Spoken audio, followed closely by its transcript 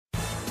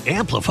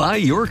Amplify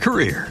your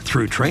career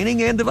through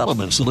training and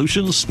development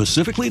solutions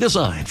specifically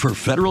designed for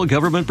federal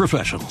government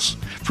professionals.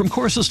 From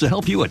courses to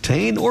help you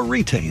attain or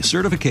retain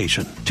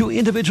certification, to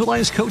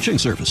individualized coaching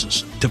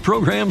services, to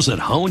programs that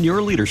hone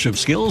your leadership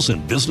skills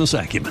and business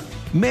acumen,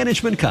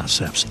 Management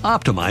Concepts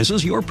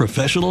optimizes your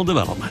professional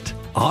development.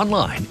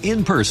 Online,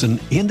 in person,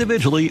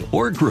 individually,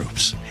 or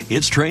groups,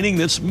 it's training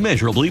that's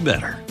measurably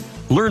better.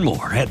 Learn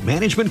more at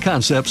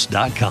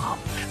managementconcepts.com.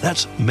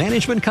 That's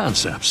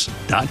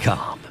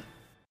managementconcepts.com.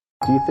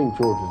 Do you think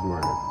George was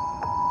murdered?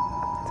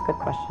 That's a good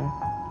question.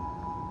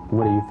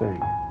 What do you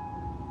think?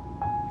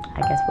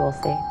 I guess we'll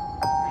see.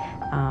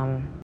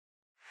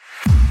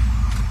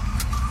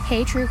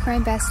 Hey, True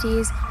Crime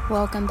Besties.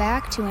 Welcome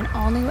back to an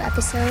all-new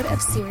episode of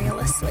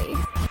Serialously.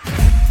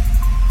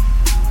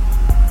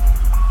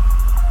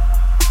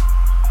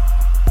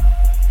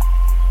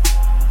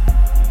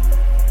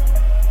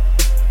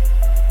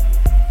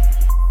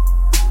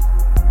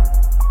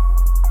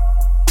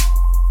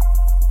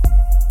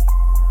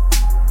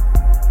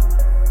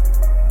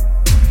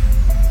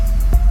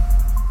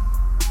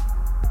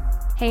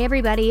 Hey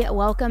everybody,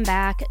 welcome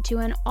back to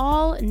an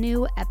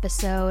all-new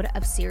episode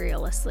of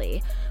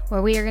Serialously,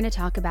 where we are going to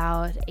talk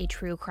about a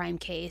true crime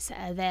case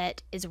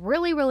that is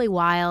really, really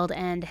wild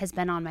and has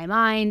been on my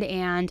mind,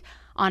 and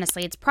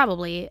honestly, it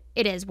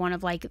is one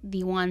of like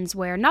the ones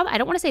where, I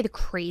don't want to say the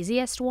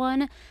craziest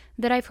one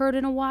that I've heard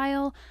in a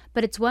while,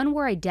 but it's one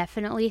where I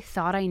definitely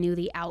thought I knew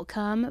the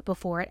outcome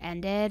before it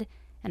ended,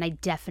 and I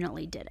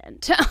definitely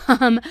didn't.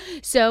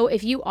 So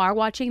if you are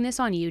watching this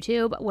on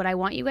YouTube, what I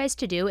want you guys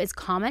to do is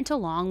comment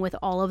along with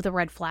all of the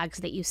red flags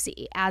that you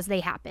see as they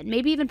happen.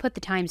 Maybe even put the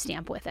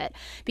timestamp with it,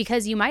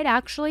 because you might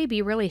actually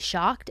be really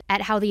shocked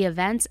at how the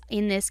events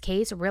in this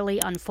case really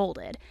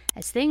unfolded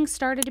as things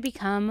started to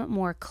become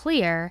more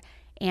clear,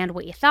 and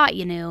what you thought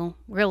you knew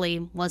really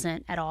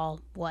wasn't at all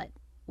what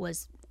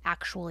was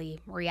actually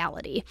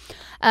reality.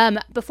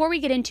 Before we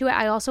get into it,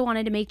 I also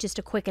wanted to make just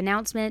a quick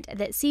announcement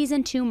that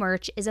Season 2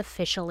 merch is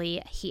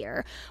officially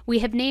here. We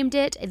have named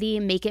it the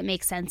Make It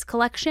Make Sense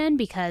collection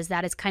because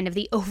that is kind of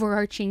the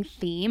overarching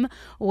theme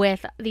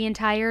with the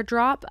entire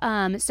drop.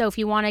 So if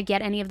you want to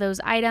get any of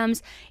those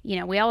items,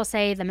 we always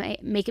say the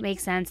Make It Make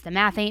Sense, the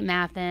math ain't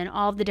mathin',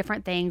 all of the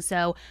different things.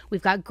 So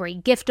we've got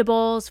great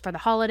giftables for the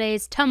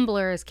holidays,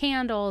 tumblers,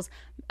 candles,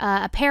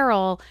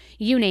 apparel,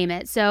 you name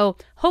it. So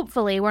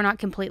hopefully we're not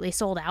completely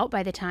sold out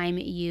by the time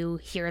you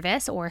hear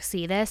this or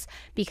see this,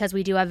 because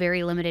we do have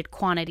very limited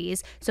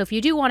quantities. So if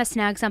you do want to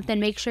snag something,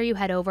 make sure you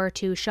head over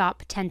to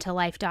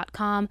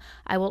shop10tolife.com.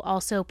 I will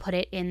also put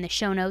it in the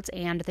show notes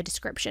and the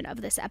description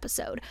of this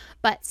episode.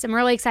 But some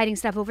really exciting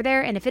stuff over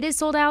there. And if it is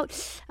sold out,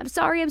 I'm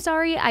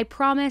sorry. I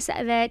promise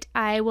that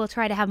I will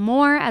try to have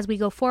more as we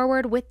go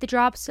forward with the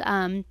drops.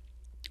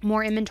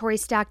 More inventory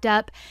stacked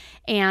up,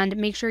 and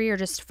make sure you're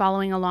just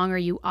following along or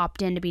you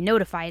opt in to be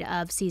notified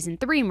of Season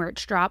 3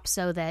 merch drop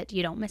so that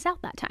you don't miss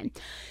out that time.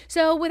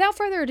 So without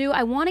further ado,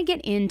 I want to get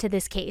into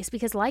this case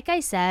because, like I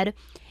said,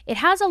 it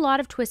has a lot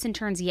of twists and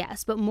turns,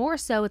 yes, but more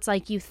so it's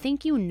like you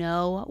think you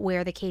know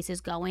where the case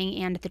is going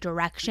and the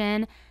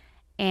direction,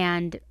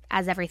 and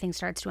as everything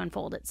starts to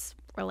unfold, it's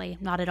really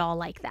not at all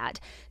like that.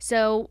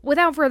 So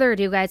without further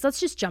ado, guys, let's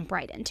just jump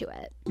right into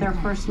it. Their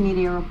first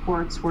media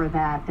reports were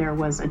that there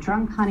was a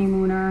drunk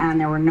honeymooner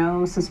and there were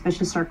no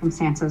suspicious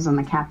circumstances and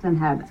the captain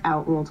had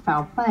outruled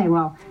foul play.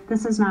 Well,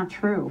 this is not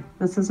true.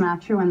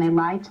 And they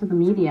lied to the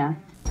media.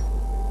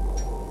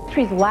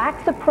 Country's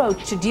lax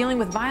approach to dealing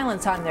with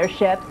violence on their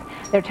ships.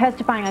 They're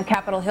testifying on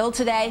Capitol Hill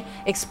today,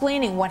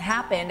 explaining what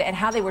happened and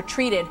how they were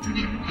treated.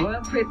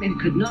 Royal Caribbean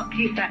could not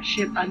keep that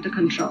ship under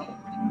control.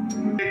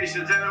 Ladies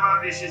and gentlemen,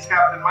 this is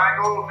Captain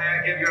Michael. May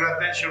I get your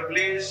attention,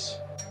 please?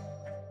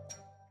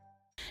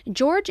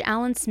 George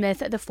Allen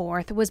Smith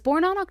IV was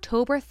born on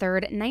October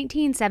 3rd,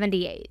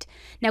 1978.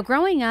 Now,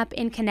 growing up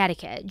in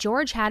Connecticut,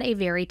 George had a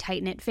very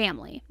tight-knit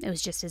family. It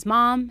was just his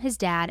mom, his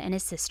dad, and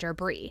his sister,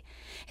 Bree.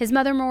 His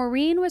mother,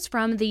 Maureen, was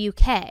from the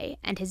UK,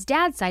 and his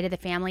dad's side of the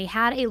family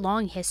had a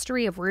long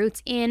history of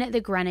roots in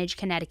the Greenwich,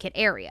 Connecticut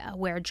area,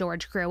 where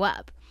George grew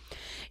up.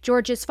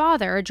 George's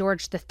father,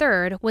 George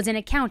III, was an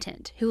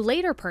accountant who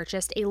later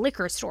purchased a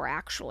liquor store,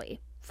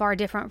 actually. Far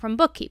different from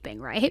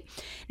bookkeeping, right?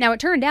 Now, it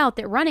turned out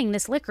that running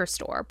this liquor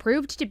store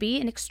proved to be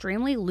an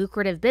extremely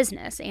lucrative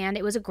business, and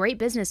it was a great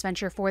business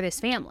venture for this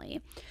family.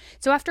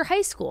 So after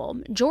high school,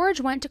 George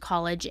went to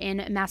college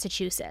in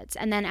Massachusetts,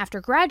 and then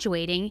after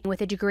graduating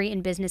with a degree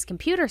in business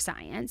computer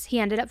science, he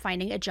ended up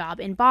finding a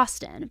job in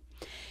Boston.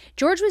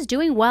 George was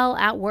doing well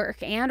at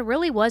work and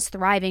really was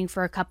thriving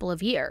for a couple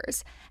of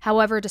years.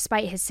 However,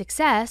 despite his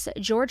success,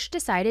 George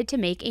decided to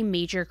make a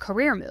major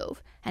career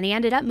move, and he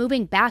ended up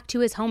moving back to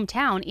his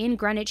hometown in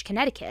Greenwich,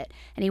 Connecticut,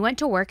 and he went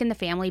to work in the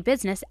family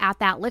business at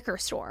that liquor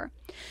store.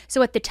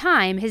 So at the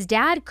time, his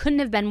dad couldn't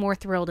have been more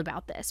thrilled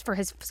about this, for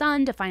his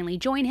son to finally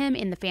join him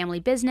in the family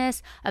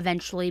business,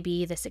 eventually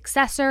be the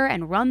successor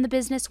and run the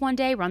business one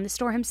day, run the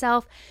store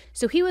himself.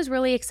 So he was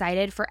really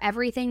excited for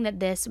everything that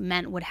this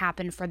meant would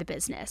happen for the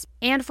business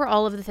and for for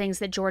all of the things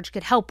that George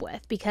could help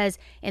with, because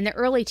in the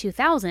early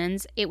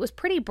 2000s, it was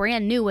pretty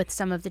brand new with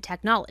some of the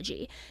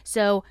technology.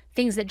 So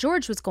things that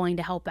George was going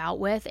to help out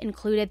with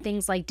included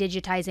things like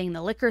digitizing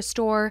the liquor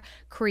store,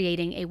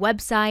 creating a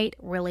website,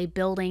 really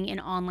building an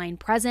online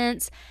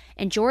presence,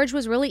 and George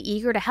was really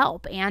eager to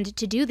help and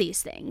to do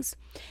these things.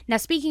 Now,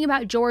 speaking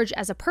about George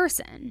as a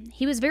person,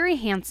 he was very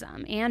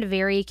handsome and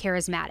very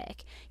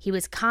charismatic. He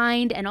was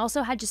kind and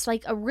also had just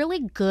like a really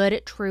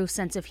good, true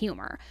sense of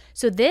humor.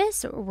 So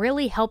this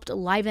really helped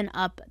liven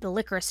up the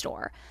liquor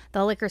store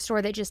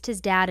that just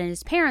his dad and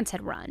his parents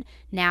had run.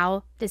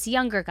 Now, this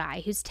younger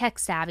guy who's tech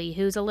savvy,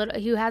 who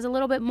has a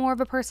little bit more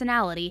of a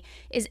personality,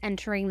 is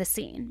entering the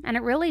scene, and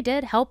it really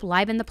did help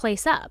liven the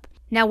place up.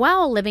 Now,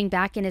 while living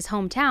back in his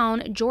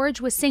hometown,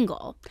 George was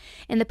single.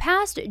 In the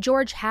past,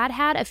 George had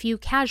a few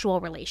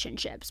casual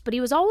relationships, but he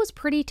was always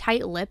pretty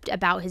tight-lipped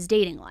about his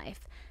dating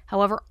life.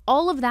 However,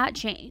 all of that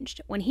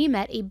changed when he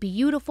met a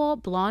beautiful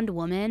blonde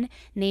woman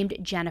named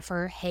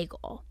Jennifer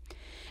Hagel.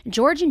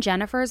 George and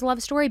Jennifer's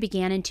love story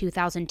began in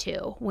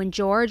 2002, when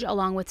George,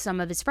 along with some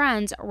of his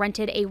friends,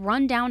 rented a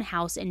rundown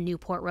house in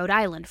Newport, Rhode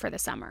Island for the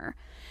summer.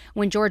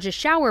 When George's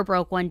shower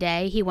broke one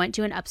day, he went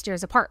to an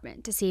upstairs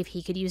apartment to see if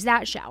he could use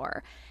that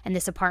shower, and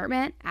this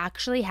apartment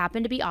actually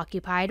happened to be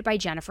occupied by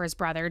Jennifer's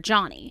brother,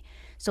 Johnny.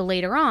 So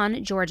later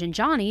on, George and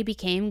Johnny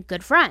became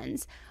good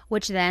friends,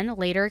 which then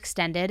later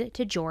extended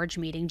to George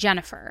meeting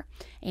Jennifer.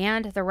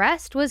 And the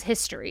rest was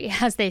history,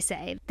 as they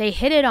say. They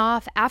hit it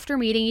off after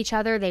meeting each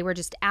other. They were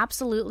just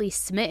absolutely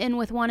smitten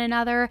with one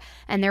another,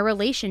 and their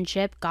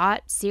relationship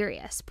got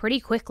serious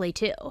pretty quickly,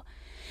 too.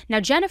 Now,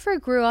 Jennifer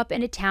grew up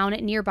in a town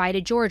nearby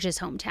to George's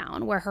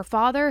hometown, where her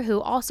father, who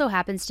also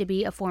happens to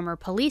be a former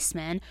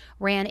policeman,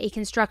 ran a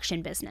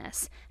construction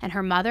business, and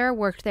her mother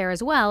worked there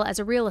as well as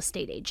a real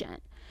estate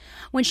agent.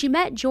 When she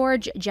met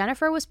George,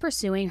 Jennifer was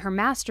pursuing her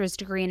master's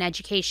degree in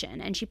education,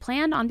 and she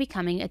planned on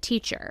becoming a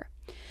teacher.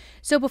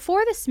 So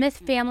before the Smith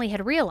family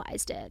had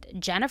realized it,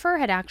 Jennifer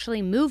had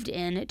actually moved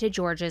in to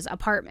George's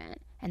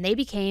apartment, and they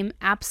became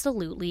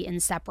absolutely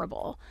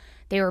inseparable.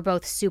 They were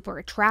both super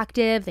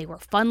attractive, they were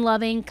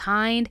fun-loving,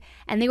 kind,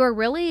 and they were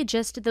really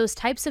just those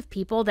types of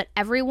people that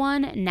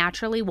everyone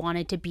naturally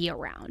wanted to be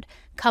around.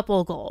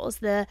 Couple goals,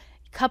 the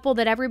couple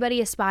that everybody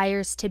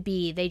aspires to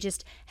be. They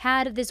just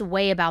had this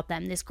way about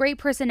them, this great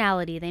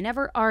personality. They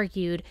never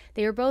argued.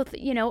 They were both,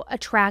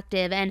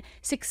 attractive and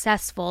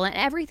successful, and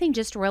everything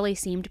just really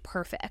seemed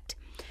perfect.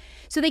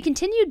 So they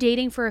continued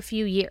dating for a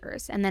few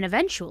years, and then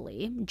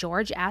eventually,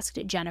 George asked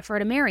Jennifer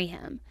to marry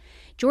him.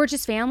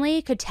 George's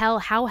family could tell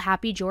how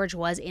happy George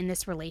was in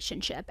this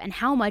relationship and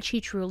how much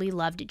he truly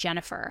loved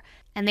Jennifer.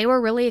 And they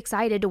were really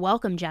excited to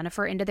welcome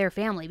Jennifer into their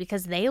family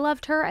because they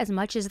loved her as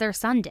much as their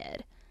son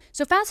did.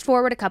 So fast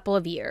forward a couple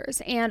of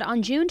years, and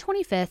on June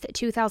 25th,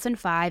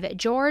 2005,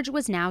 George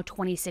was now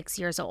 26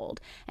 years old,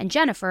 and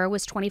Jennifer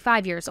was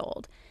 25 years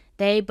old.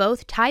 They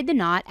both tied the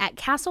knot at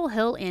Castle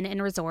Hill Inn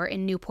and Resort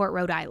in Newport,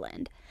 Rhode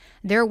Island.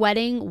 Their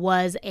wedding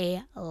was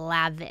a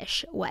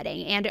lavish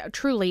wedding and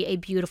truly a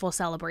beautiful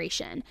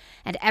celebration.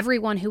 And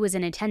everyone who was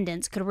in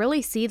attendance could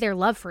really see their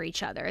love for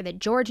each other, that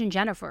George and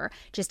Jennifer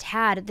just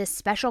had this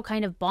special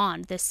kind of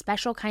bond, this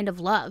special kind of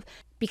love,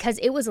 because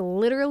it was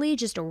literally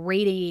just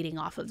radiating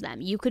off of them.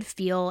 You could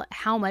feel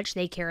how much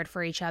they cared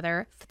for each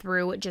other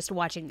through just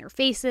watching their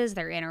faces,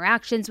 their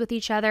interactions with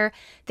each other.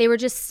 They were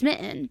just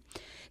smitten.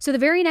 So the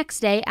very next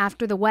day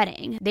after the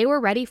wedding, they were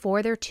ready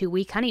for their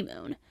 2-week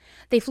honeymoon.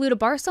 They flew to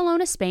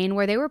Barcelona, Spain,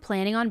 where they were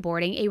planning on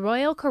boarding a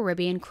Royal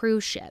Caribbean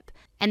cruise ship.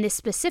 And this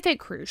specific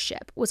cruise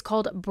ship was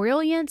called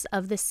Brilliance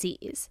of the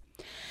Seas.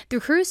 The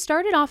cruise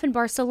started off in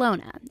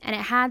Barcelona, and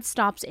it had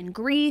stops in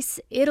Greece,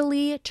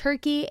 Italy,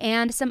 Turkey,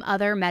 and some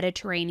other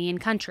Mediterranean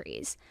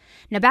countries.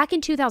 Now, back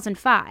in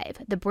 2005,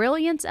 the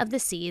Brilliance of the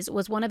Seas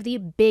was one of the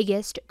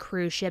biggest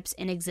cruise ships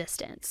in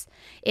existence.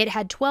 It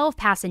had 12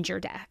 passenger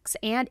decks,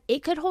 and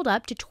it could hold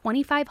up to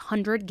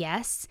 2,500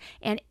 guests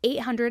and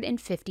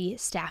 850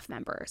 staff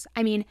members.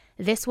 I mean,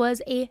 this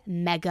was a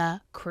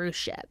mega cruise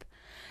ship.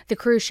 The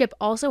cruise ship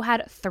also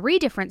had 3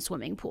 different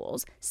swimming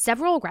pools,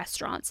 several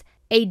restaurants,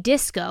 a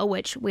disco,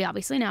 which we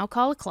obviously now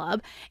call a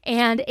club,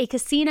 and a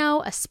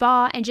casino, a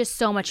spa, and just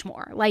so much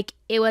more. Like,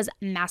 it was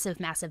massive,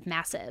 massive,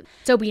 massive.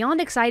 So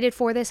beyond excited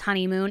for this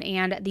honeymoon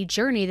and the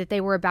journey that they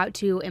were about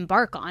to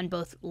embark on,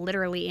 both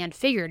literally and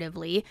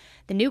figuratively,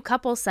 the new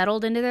couple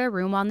settled into their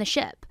room on the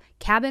ship,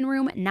 cabin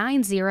room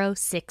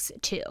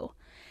 9062.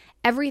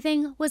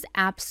 Everything was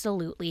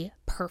absolutely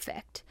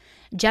perfect.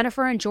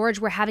 Jennifer and George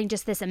were having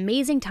just this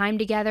amazing time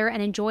together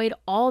and enjoyed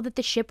all that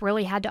the ship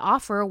really had to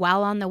offer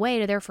while on the way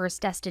to their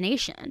first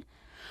destination.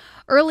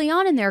 Early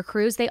on in their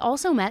cruise, they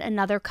also met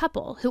another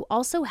couple who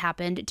also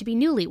happened to be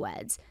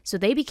newlyweds, so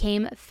they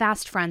became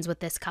fast friends with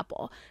this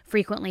couple,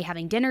 frequently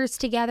having dinners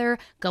together,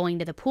 going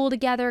to the pool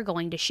together,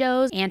 going to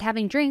shows, and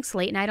having drinks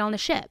late night on the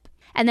ship.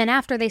 And then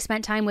after they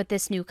spent time with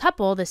this new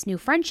couple, this new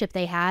friendship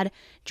they had,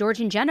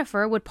 George and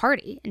Jennifer would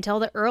party until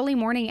the early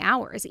morning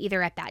hours,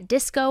 either at that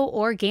disco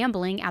or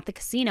gambling at the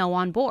casino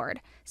on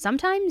board,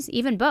 sometimes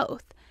even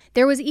both.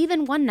 There was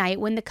even one night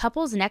when the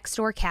couple's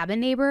next-door cabin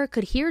neighbor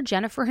could hear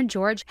Jennifer and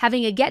George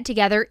having a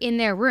get-together in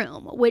their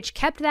room, which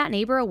kept that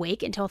neighbor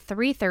awake until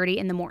 3:30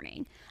 in the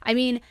morning. I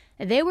mean,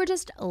 they were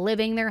just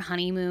living their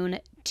honeymoon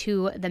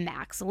to the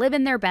max,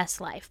 living their best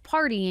life,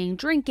 partying,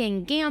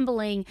 drinking,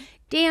 gambling,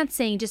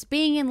 dancing, just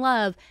being in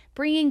love,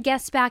 bringing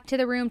guests back to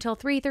the room till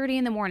 3:30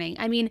 in the morning.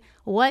 I mean,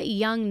 what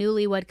young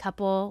newlywed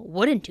couple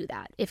wouldn't do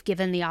that if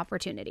given the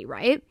opportunity,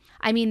 right?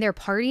 I mean, their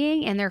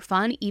partying and their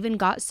fun even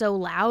got so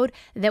loud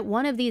that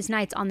one of these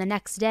nights on the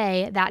next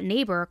day, that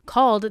neighbor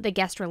called the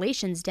guest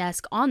relations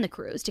desk on the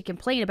cruise to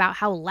complain about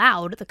how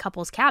loud the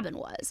couple's cabin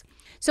was.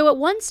 So at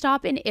one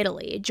stop in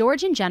Italy,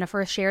 George and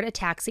Jennifer shared a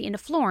taxi into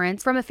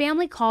Florence from a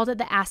family called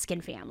the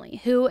Askin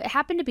family, who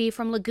happened to be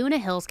from Laguna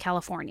Hills,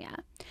 California.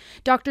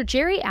 Dr.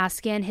 Jerry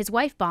Askin, his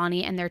wife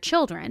Bonnie, and their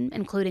children,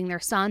 including their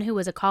son who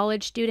was a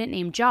college student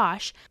named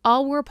Josh,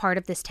 all were part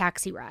of this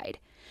taxi ride.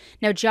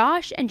 Now,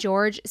 Josh and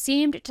George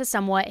seemed to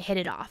somewhat hit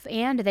it off,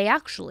 and they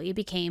actually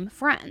became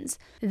friends.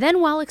 Then,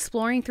 while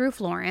exploring through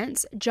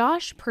Florence,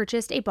 Josh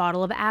purchased a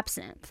bottle of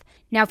absinthe.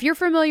 Now, if you're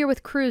familiar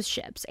with cruise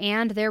ships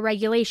and their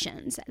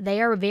regulations,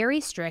 they are very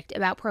strict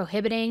about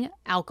prohibiting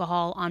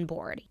alcohol on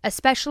board,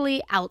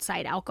 especially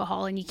outside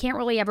alcohol, and you can't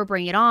really ever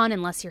bring it on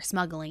unless you're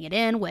smuggling it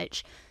in,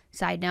 which,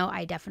 side note,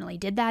 I definitely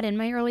did that in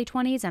my early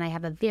 20s, and I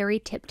have a very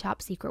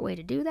tip-top secret way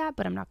to do that,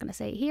 but I'm not going to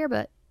say it here,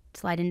 but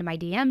slide into my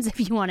DMs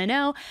if you want to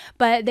know.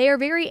 But they are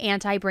very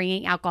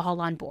anti-bringing alcohol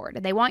on board.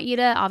 They want you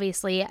to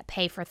obviously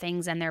pay for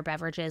things and their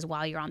beverages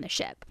while you're on the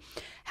ship.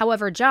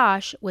 However,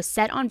 Josh was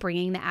set on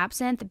bringing the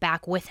absinthe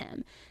back with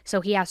him,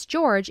 so he asked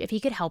George if he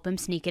could help him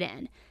sneak it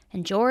in,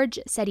 and George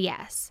said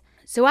yes.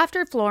 So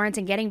after Florence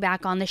and getting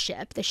back on the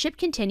ship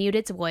continued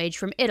its voyage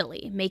from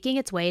Italy, making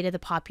its way to the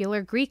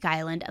popular Greek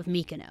island of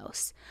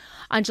Mykonos.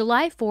 On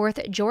July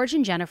 4th, George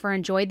and Jennifer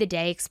enjoyed the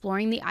day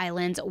exploring the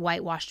island's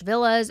whitewashed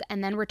villas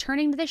and then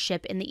returning to the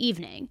ship in the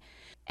evening.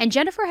 And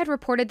Jennifer had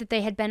reported that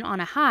they had been on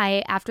a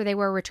high after they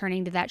were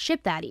returning to that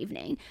ship that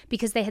evening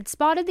because they had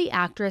spotted the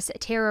actress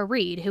Tara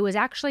Reid, who was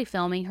actually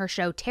filming her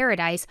show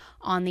Paradise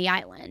on the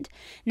island.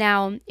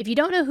 Now, if you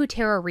don't know who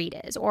Tara Reid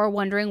is or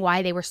wondering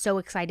why they were so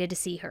excited to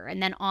see her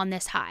and then on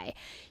this high,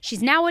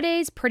 she's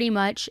nowadays pretty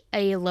much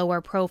a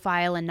lower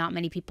profile and not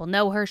many people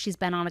know her. She's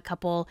been on a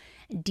couple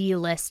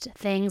D-list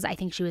things. I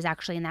think she was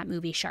actually in that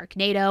movie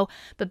Sharknado.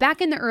 But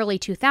back in the early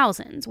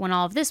 2000s, when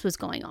all of this was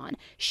going on,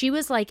 she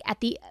was like at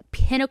the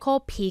pinnacle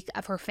peak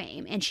of her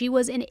fame, and she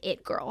was an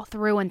it girl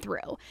through and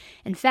through.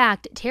 In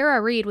fact,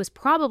 Tara Reid was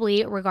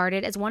probably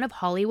regarded as one of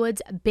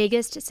Hollywood's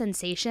biggest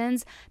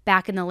sensations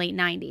back in the late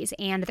 90s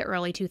and the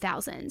early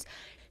 2000s.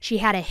 She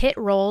had a hit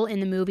role in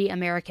the movie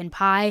American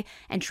Pie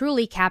and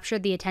truly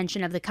captured the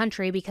attention of the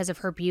country because of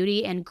her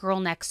beauty and girl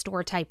next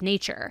door type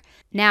nature.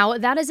 Now,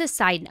 that is a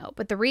side note,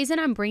 but the reason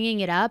I'm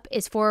bringing it up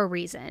is for a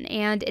reason,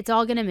 and it's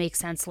all going to make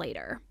sense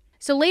later.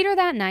 So later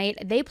that night,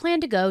 they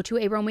planned to go to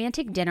a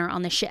romantic dinner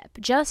on the ship,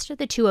 just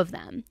the two of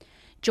them.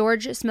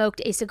 George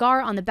smoked a cigar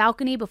on the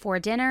balcony before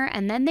dinner,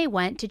 and then they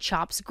went to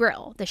Chop's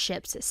Grill, the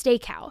ship's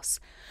steakhouse.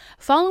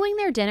 Following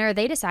their dinner,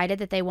 they decided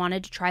that they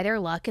wanted to try their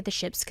luck at the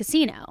ship's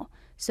casino.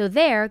 So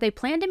there, they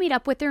planned to meet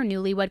up with their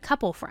newlywed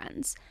couple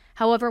friends.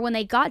 However, when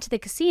they got to the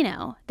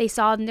casino, they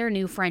saw their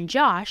new friend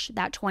Josh,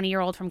 that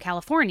 20-year-old from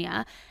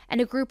California,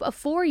 and a group of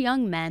 4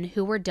 young men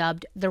who were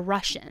dubbed the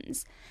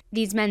Russians.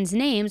 These men's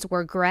names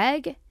were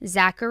Greg,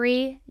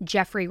 Zachary,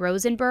 Jeffrey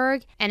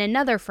Rosenberg, and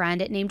another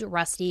friend named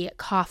Rusty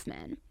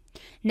Kaufman.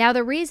 Now,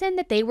 the reason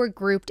that they were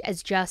grouped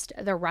as just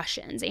the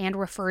Russians and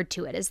referred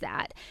to it as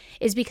that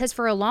is because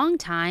for a long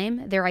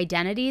time, their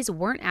identities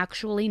weren't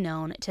actually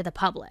known to the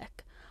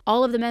public.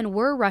 All of the men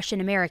were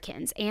Russian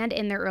Americans and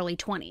in their early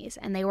 20s,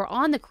 and they were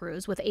on the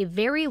cruise with a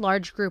very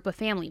large group of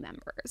family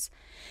members.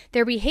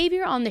 Their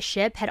behavior on the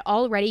ship had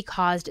already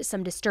caused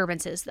some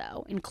disturbances,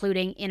 though,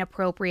 including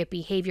inappropriate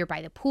behavior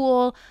by the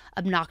pool,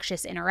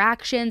 obnoxious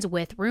interactions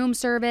with room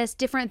service,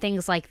 different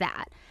things like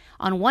that.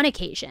 On one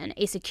occasion,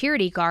 a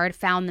security guard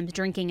found them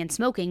drinking and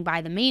smoking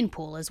by the main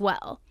pool as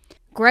well.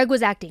 Greg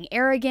was acting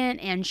arrogant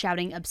and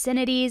shouting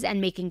obscenities and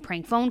making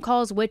prank phone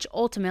calls, which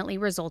ultimately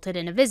resulted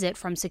in a visit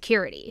from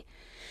security.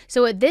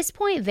 So at this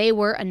point, they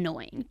were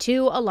annoying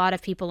to a lot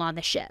of people on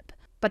the ship.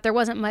 But there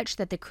wasn't much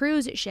that the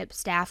cruise ship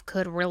staff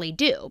could really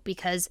do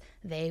because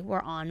they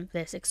were on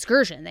this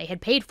excursion. They had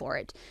paid for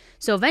it.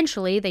 So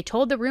eventually, they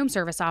told the room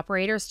service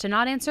operators to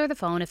not answer the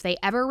phone if they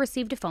ever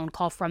received a phone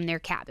call from their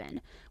cabin,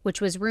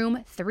 which was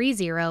room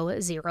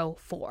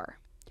 3004.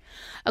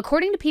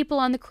 According to people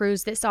on the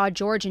cruise that saw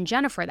George and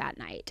Jennifer that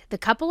night, the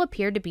couple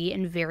appeared to be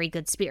in very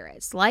good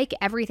spirits, like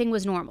everything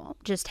was normal,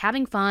 just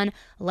having fun,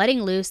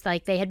 letting loose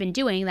like they had been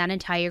doing that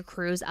entire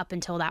cruise up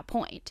until that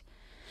point.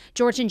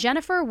 George and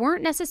Jennifer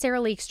weren't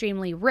necessarily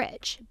extremely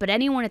rich, but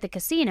anyone at the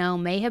casino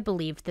may have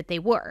believed that they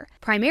were,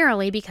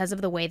 primarily because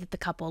of the way that the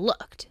couple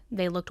looked.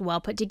 They looked well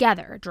put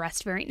together,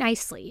 dressed very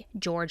nicely.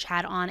 George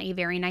had on a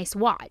very nice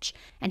watch,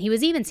 and he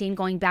was even seen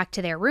going back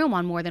to their room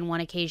on more than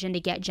one occasion to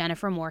get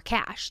Jennifer more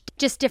cash.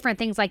 Just different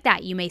things like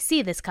that. You may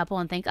see this couple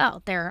and think,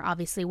 oh, they're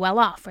obviously well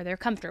off or they're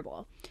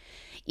comfortable.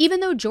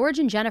 Even though George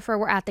and Jennifer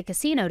were at the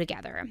casino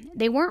together,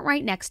 they weren't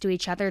right next to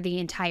each other the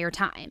entire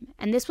time,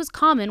 and this was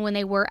common when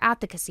they were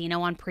at the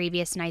casino on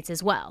previous nights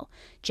as well.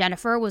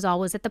 Jennifer was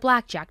always at the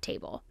blackjack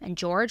table, and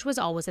George was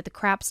always at the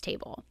craps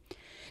table.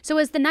 So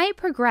as the night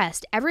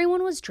progressed,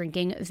 everyone was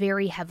drinking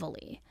very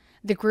heavily.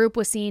 The group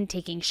was seen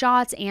taking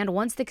shots, and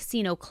once the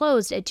casino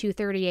closed at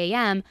 2:30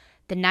 a.m.,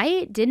 the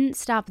night didn't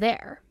stop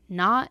there,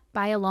 not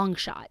by a long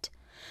shot.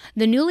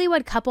 The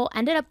newlywed couple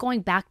ended up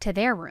going back to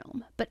their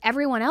room, but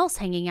everyone else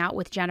hanging out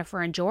with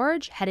Jennifer and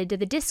George headed to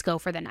the disco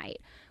for the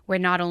night, where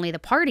not only the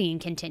partying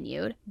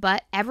continued,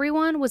 but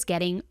everyone was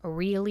getting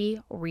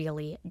really,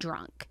 really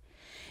drunk.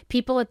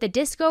 People at the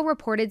disco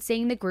reported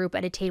seeing the group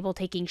at a table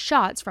taking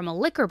shots from a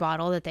liquor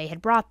bottle that they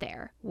had brought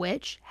there,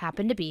 which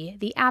happened to be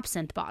the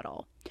absinthe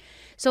bottle.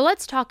 So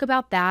let's talk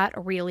about that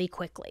really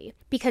quickly,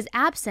 because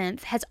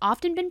absinthe has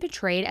often been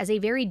portrayed as a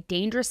very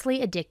dangerously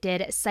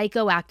addicted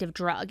psychoactive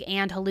drug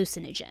and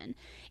hallucinogen.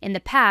 In the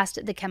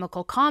past, the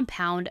chemical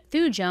compound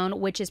thujone,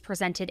 which is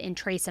presented in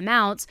trace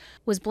amounts,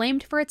 was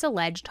blamed for its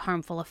alleged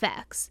harmful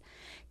effects.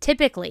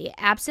 Typically,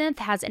 absinthe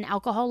has an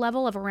alcohol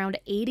level of around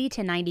 80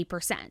 to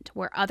 90%,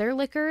 where other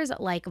liquors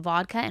like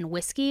vodka and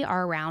whiskey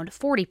are around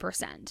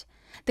 40%.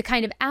 The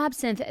kind of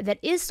absinthe that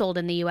is sold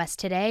in the US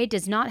today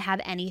does not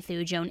have any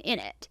thujone in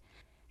it.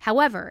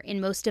 However,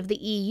 in most of the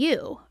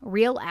EU,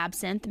 real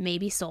absinthe may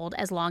be sold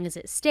as long as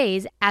it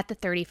stays at the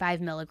 35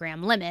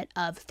 milligram limit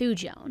of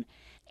thujone.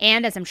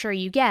 And as I'm sure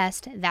you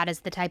guessed, that is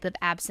the type of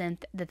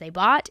absinthe that they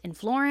bought in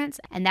Florence,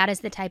 and that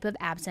is the type of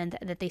absinthe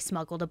that they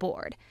smuggled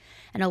aboard.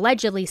 And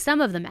allegedly, some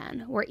of the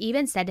men were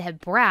even said to have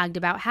bragged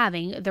about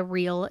having the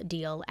real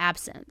deal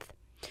absinthe.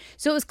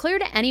 So it was clear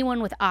to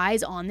anyone with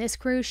eyes on this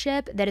cruise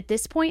ship that at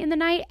this point in the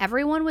night,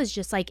 everyone was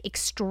just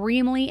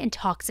extremely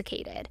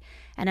intoxicated.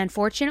 And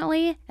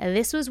unfortunately,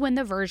 this was when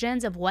the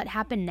versions of what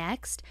happened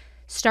next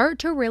start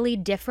to really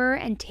differ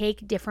and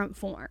take different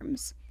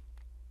forms,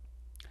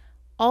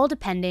 all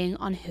depending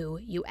on who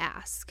you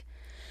ask.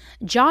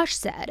 Josh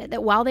said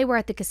that while they were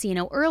at the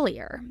casino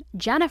earlier,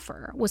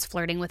 Jennifer was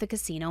flirting with a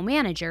casino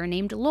manager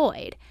named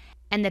Lloyd,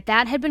 and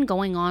that had been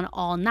going on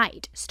all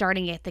night,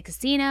 starting at the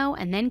casino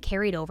and then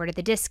carried over to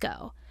the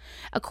disco.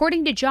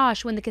 According to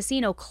Josh, when the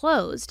casino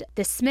closed,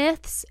 the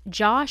Smiths,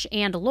 Josh,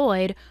 and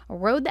Lloyd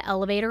rode the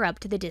elevator up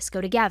to the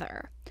disco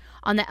together.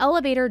 On the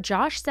elevator,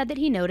 Josh said that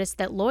he noticed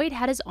that Lloyd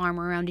had his arm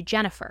around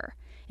Jennifer.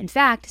 In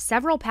fact,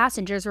 several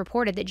passengers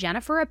reported that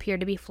Jennifer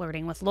appeared to be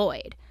flirting with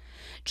Lloyd.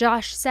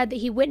 Josh said that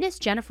he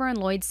witnessed Jennifer and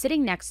Lloyd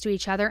sitting next to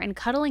each other and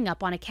cuddling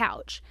up on a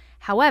couch.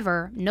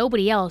 However,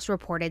 nobody else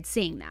reported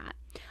seeing that.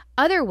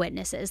 Other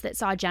witnesses that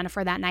saw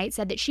Jennifer that night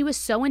said that she was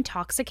so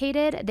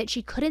intoxicated that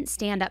she couldn't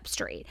stand up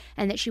straight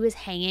and that she was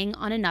hanging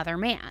on another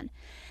man.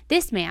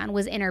 This man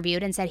was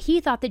interviewed and said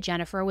he thought that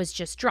Jennifer was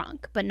just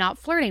drunk, but not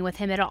flirting with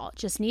him at all,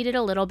 just needed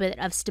a little bit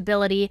of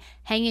stability,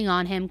 hanging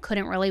on him,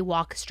 couldn't really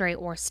walk straight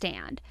or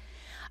stand.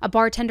 A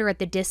bartender at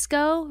the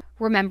disco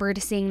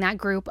remembered seeing that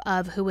group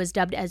of who was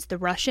dubbed as the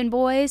Russian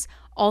boys,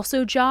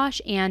 also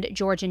Josh and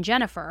George and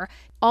Jennifer,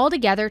 all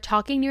together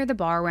talking near the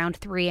bar around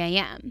 3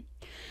 a.m.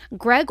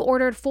 Greg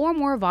ordered 4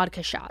 more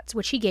vodka shots,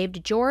 which he gave to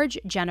George,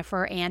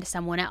 Jennifer, and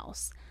someone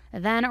else.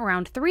 Then,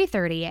 around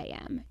 3:30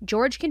 a.m.,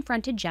 George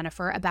confronted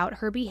Jennifer about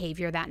her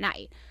behavior that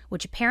night,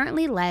 which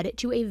apparently led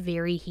to a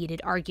very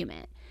heated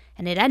argument.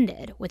 And it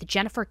ended with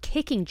Jennifer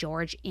kicking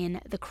George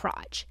in the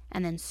crotch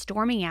and then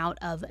storming out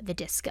of the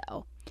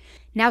disco.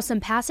 Now, some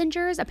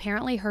passengers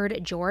apparently heard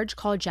George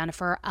call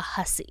Jennifer a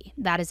hussy.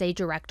 That is a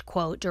direct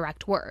quote,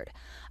 direct word.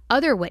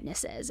 Other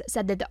witnesses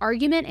said that the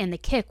argument and the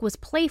kick was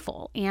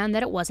playful and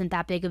that it wasn't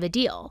that big of a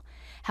deal.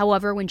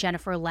 However, when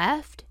Jennifer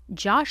left,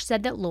 Josh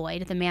said that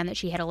Lloyd, the man that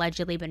she had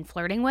allegedly been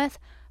flirting with,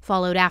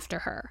 followed after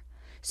her.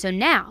 So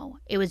now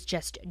it was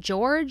just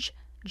George,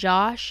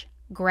 Josh,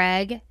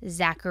 Greg,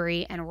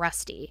 Zachary, and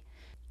Rusty.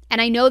 And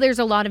I know there's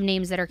a lot of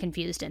names that are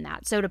confused in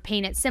that. So to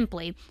paint it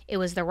simply, it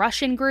was the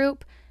Russian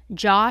group,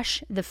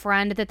 Josh, the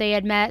friend that they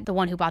had met, the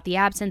one who bought the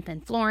absinthe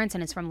in Florence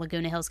and is from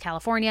Laguna Hills,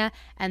 California,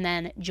 and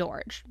then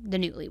George, the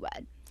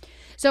newlywed.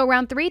 So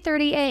around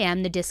 3:30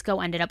 a.m., the disco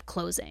ended up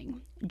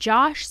closing.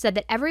 Josh said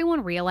that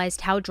everyone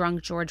realized how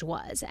drunk George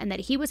was and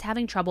that he was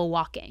having trouble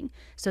walking,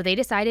 so they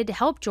decided to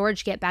help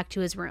George get back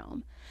to his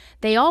room.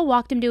 They all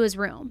walked him to his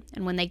room,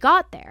 and when they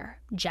got there,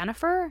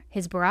 Jennifer,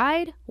 his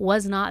bride,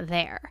 was not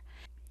there.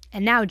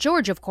 And now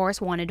George, of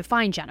course, wanted to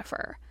find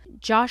Jennifer.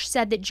 Josh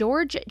said that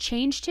George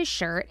changed his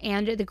shirt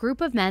and the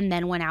group of men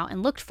then went out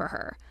and looked for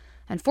her.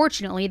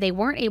 Unfortunately, they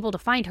weren't able to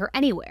find her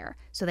anywhere,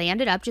 so they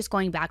ended up just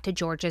going back to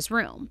George's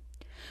room.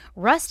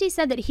 Rusty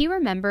said that he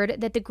remembered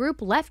that the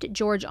group left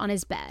George on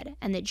his bed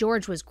and that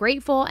George was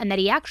grateful and that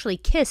he actually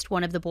kissed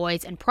one of the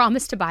boys and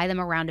promised to buy them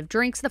a round of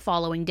drinks the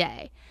following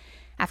day.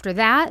 After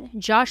that,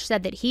 Josh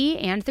said that he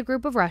and the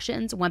group of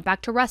Russians went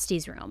back to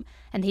Rusty's room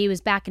and he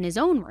was back in his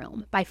own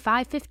room by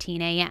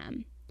 5:15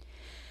 a.m.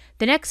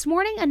 The next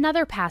morning,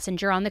 another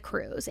passenger on the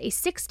cruise, a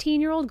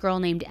 16-year-old girl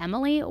named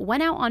Emily,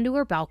 went out onto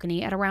her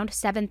balcony at around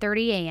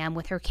 7:30 a.m.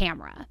 with her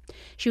camera.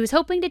 She was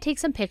hoping to take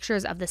some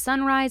pictures of the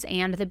sunrise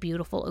and the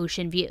beautiful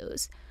ocean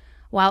views.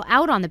 While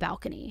out on the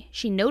balcony,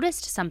 she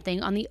noticed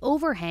something on the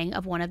overhang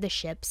of one of the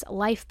ship's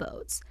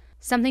lifeboats,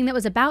 something that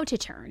was about to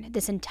turn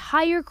this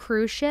entire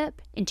cruise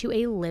ship into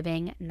a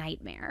living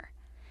nightmare.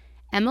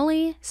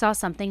 Emily saw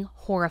something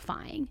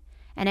horrifying,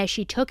 and as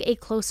she took a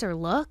closer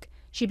look,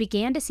 she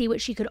began to see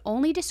what she could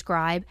only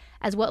describe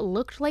as what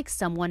looked like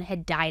someone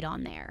had died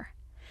on there.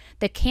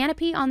 The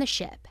canopy on the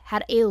ship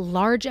had a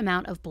large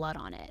amount of blood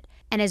on it,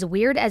 and as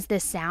weird as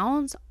this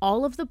sounds,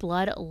 all of the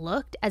blood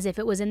looked as if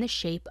it was in the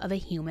shape of a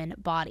human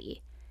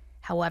body.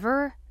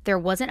 However, there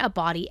wasn't a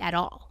body at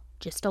all,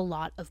 just a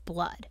lot of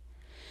blood.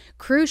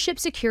 Cruise ship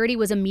security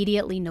was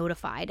immediately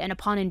notified, and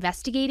upon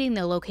investigating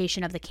the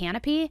location of the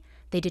canopy,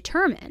 they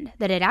determined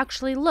that it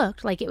actually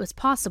looked like it was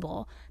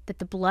possible that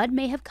the blood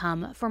may have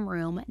come from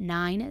room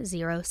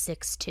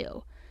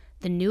 9062,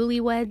 the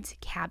Newlyweds'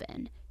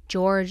 cabin,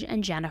 George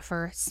and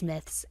Jennifer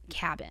Smith's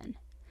cabin.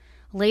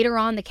 Later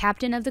on, the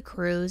captain of the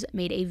cruise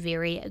made a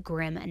very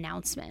grim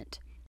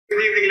announcement.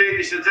 Good evening,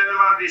 ladies and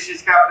gentlemen. This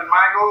is Captain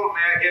Michael.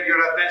 May I have your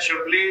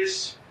attention,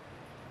 please?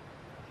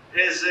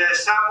 As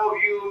some of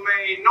you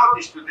may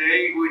notice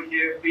today, we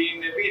have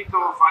been a bit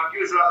of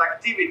unusual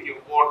activity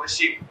on board the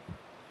ship.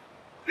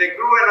 The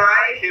crew and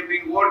I have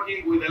been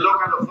working with the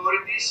local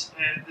authorities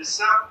and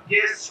some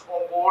guests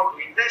on board to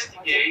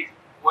investigate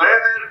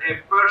wherever a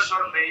person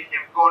may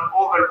have gone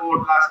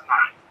overboard last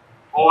night,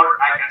 or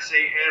I can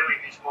say early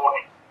this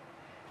morning.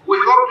 We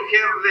hope to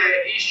have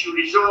the issue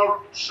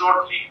resolved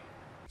shortly.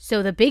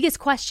 So the biggest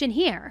question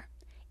here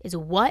is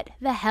what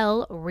the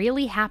hell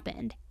really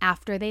happened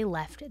after they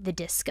left the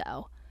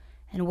disco?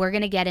 And we're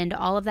going to get into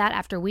all of that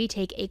after we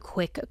take a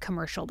quick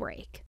commercial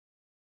break.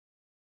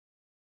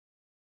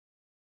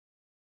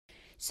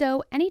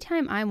 So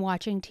anytime I'm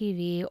watching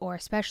TV, or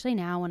especially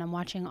now when I'm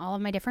watching all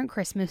of my different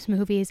Christmas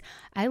movies,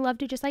 I love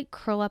to just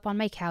curl up on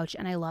my couch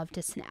and I love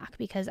to snack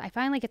because I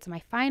find it's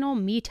my final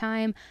me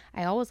time.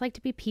 I always like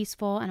to be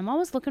peaceful and I'm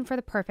always looking for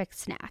the perfect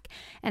snack.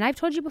 And I've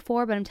told you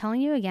before, but I'm telling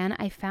you again,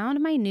 I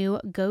found my new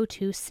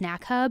go-to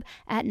snack hub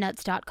at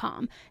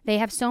nuts.com. They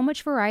have so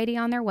much variety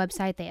on their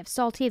website. They have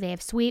salty, they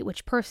have sweet,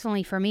 which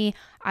personally for me,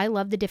 I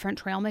love the different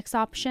trail mix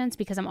options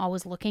because I'm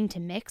always looking to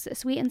mix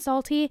sweet and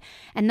salty.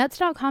 And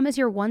nuts.com is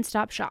your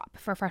one-stop shop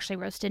for freshly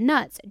roasted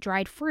nuts,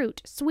 dried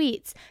fruit,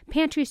 sweets,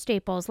 pantry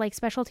staples like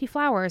specialty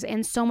flours,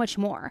 and so much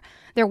more.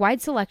 Their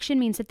wide selection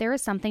means that there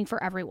is something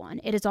for everyone.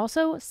 It is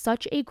also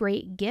such a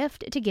great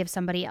gift to give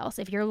somebody else.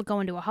 If you're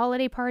going to a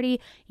holiday party,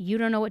 you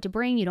don't know what to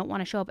bring, you don't want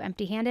to show up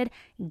empty-handed,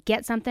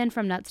 get something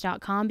from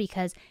nuts.com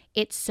because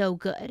it's so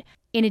good.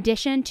 In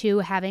addition to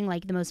having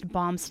the most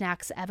bomb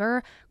snacks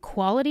ever,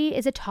 quality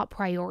is a top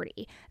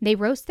priority. They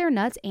roast their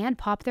nuts and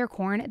pop their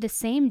corn the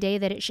same day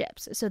that it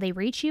ships, so they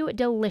reach you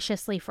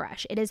deliciously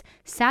fresh. It is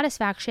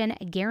satisfaction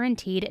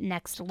guaranteed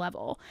next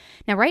level.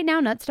 Now, right now,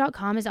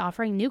 Nuts.com is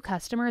offering new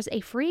customers a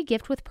free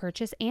gift with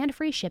purchase and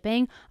free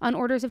shipping on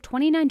orders of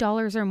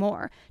 $29 or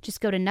more. Just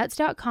go to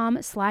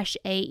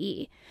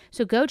nuts.com/AE.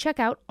 So go check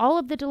out all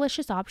of the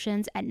delicious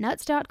options at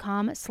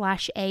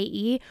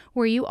nuts.com/AE,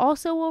 where you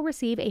also will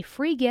receive a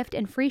free gift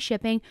and free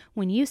shipping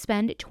when you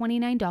spend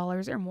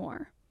 $29 or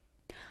more.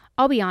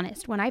 I'll be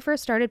honest, when I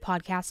first started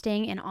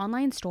podcasting, an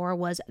online store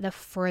was the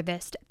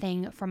furthest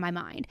thing from my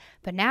mind.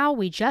 But now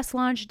we just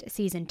launched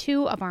season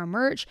 2 of our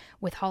merch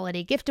with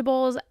holiday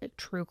giftables,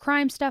 true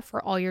crime stuff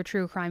for all your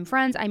true crime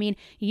friends. I mean,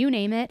 you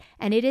name it.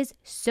 And it is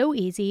so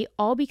easy,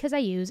 all because I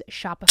use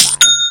Shopify.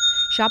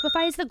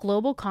 Shopify is the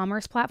global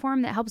commerce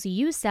platform that helps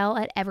you sell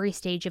at every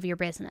stage of your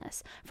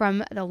business,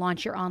 from the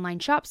launch your online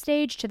shop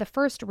stage to the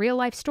first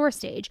real-life store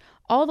stage,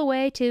 all the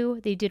way to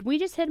the did we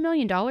just hit $1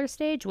 million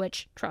stage,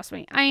 which, trust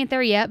me, I ain't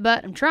there yet,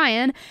 but I'm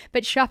trying.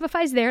 But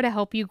Shopify's there to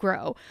help you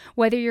grow.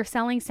 Whether you're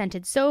selling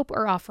scented soap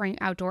or offering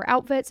outdoor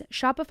outfits,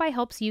 Shopify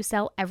helps you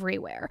sell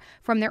everywhere.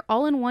 From their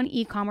all-in-one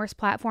e-commerce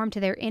platform to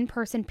their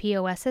in-person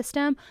POS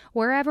system,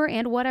 wherever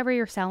and whatever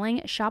you're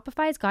selling,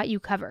 Shopify's got you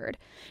covered.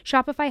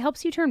 Shopify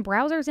helps you turn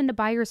browsers into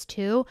buyers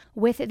too,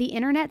 with the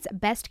internet's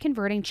best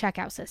converting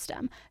checkout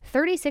system,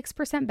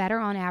 36% better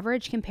on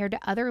average compared to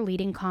other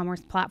leading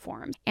commerce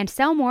platforms, and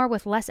sell more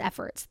with less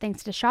efforts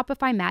thanks to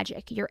Shopify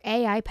Magic, your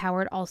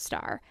AI-powered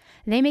all-star.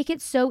 They make it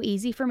so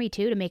easy for me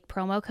too to make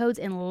promo codes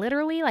in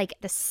literally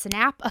the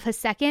snap of a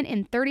second,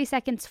 in 30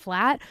 seconds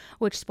flat,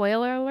 which,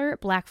 spoiler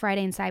alert, Black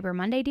Friday and Cyber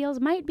Monday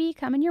deals might be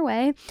coming your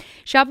way.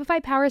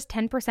 Shopify powers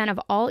 10% of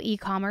all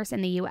e-commerce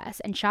in the US,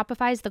 and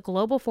Shopify is the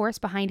global force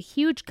behind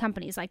huge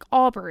companies like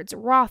Allbirds,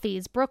 Rothy's,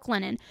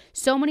 Brooklyn, and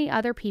so many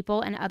other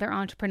people and other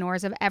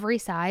entrepreneurs of every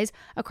size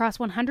across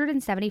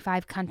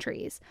 175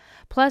 countries.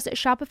 Plus,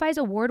 Shopify's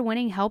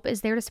award-winning help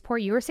is there to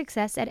support your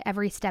success at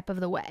every step of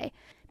the way.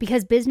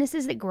 Because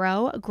businesses that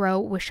grow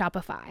with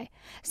Shopify.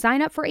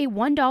 Sign up for a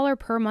 $1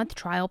 per month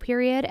trial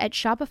period at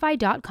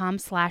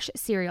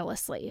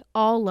shopify.com/seriously,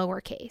 all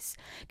lowercase.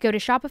 Go to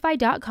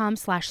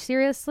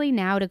shopify.com/seriously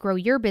now to grow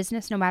your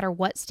business no matter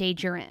what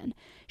stage you're in.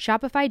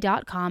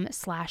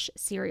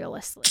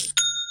 Shopify.com/seriously.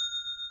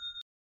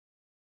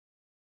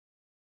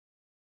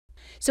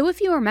 So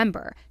if you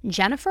remember,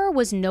 Jennifer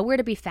was nowhere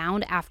to be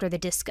found after the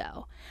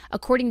disco.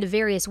 According to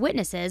various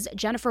witnesses,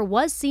 Jennifer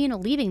was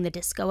seen leaving the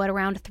disco at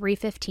around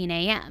 3:15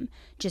 a.m.,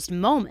 just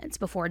moments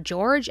before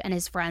George and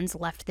his friends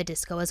left the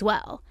disco as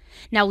well.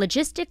 Now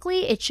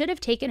logistically, it should have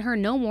taken her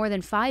no more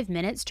than 5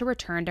 minutes to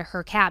return to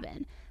her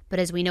cabin. But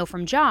as we know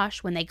from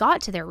Josh, when they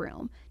got to their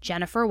room,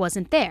 Jennifer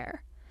wasn't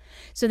there.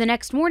 So the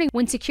next morning,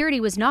 when security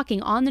was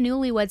knocking on the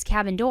Newlyweds'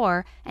 cabin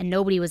door and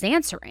nobody was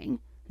answering,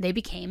 they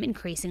became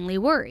increasingly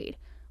worried.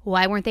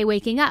 Why weren't they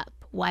waking up?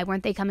 Why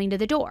weren't they coming to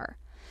the door?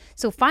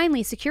 So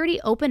finally, security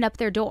opened up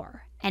their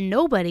door, and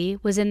nobody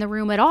was in the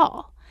room at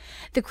all.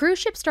 The cruise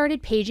ship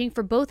started paging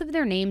for both of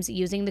their names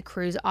using the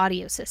cruise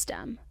audio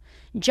system.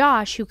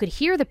 Josh, who could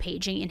hear the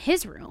paging in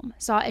his room,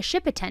 saw a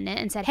ship attendant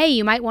and said, "Hey,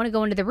 you might want to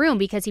go into the room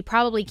because he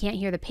probably can't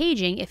hear the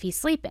paging if he's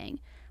sleeping."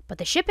 But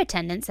the ship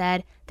attendant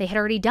said they had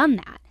already done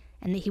that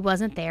and that he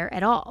wasn't there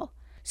at all.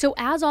 So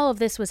as all of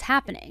this was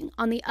happening,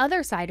 on the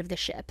other side of the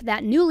ship,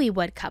 that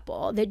newlywed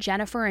couple that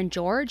Jennifer and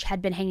George had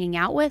been hanging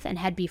out with and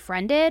had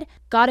befriended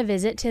got a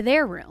visit to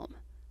their room.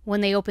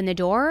 When they opened the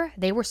door,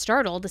 they were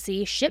startled to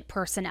see ship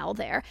personnel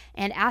there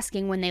and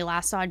asking when they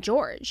last saw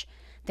George.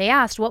 They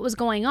asked what was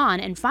going on,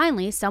 and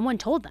finally someone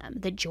told them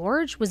that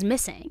George was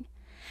missing.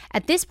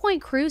 At this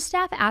point, cruise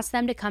staff asked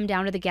them to come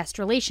down to the guest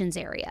relations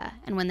area,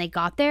 and when they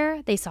got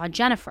there, they saw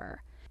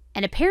Jennifer.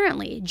 And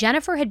apparently,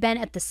 Jennifer had been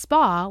at the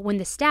spa when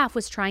the staff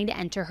was trying to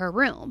enter her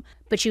room,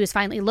 but she was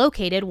finally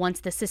located once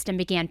the system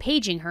began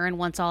paging her and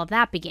once all of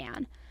that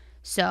began.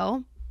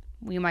 So,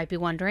 you might be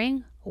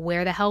wondering,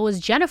 where the hell was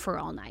Jennifer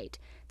all night?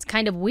 It's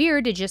kind of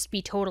weird to just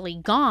be totally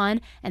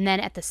gone and then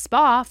at the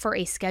spa for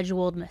a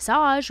scheduled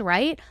massage,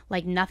 right?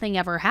 Like nothing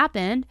ever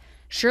happened.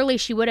 Surely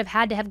she would have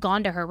had to have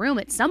gone to her room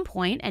at some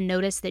point and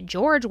noticed that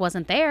George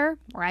wasn't there,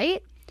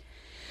 right?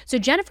 So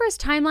Jennifer's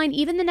timeline,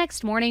 even the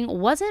next morning,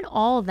 wasn't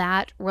all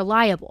that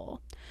reliable.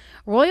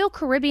 Royal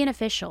Caribbean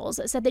officials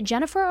said that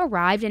Jennifer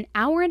arrived an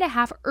hour and a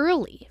half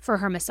early for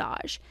her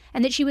massage,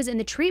 and that she was in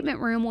the treatment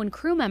room when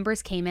crew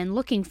members came in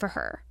looking for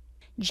her.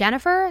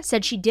 Jennifer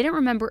said she didn't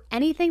remember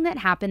anything that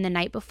happened the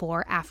night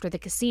before after the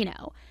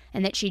casino,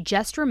 and that she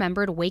just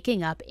remembered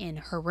waking up in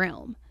her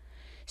room.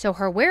 So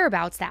her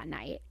whereabouts that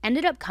night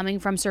ended up coming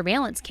from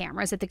surveillance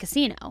cameras at the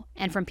casino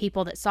and from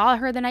people that saw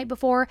her the night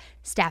before,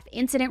 staff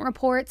incident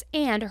reports,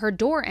 and her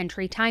door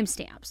entry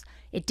timestamps.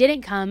 It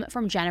didn't come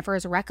from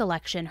Jennifer's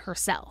recollection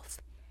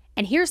herself.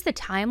 And here's the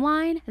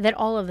timeline that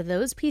all of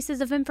those pieces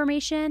of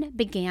information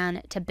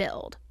began to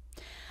build.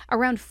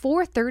 Around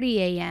 4:30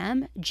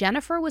 a.m.,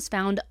 Jennifer was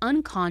found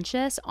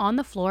unconscious on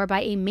the floor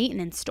by a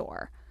maintenance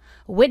store.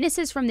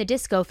 Witnesses from the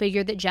disco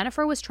figured that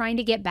Jennifer was trying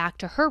to get back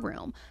to her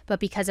room, but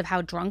because of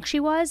how drunk she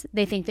was,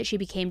 they think that she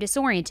became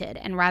disoriented,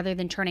 and rather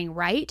than turning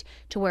right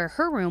to where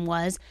her room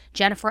was,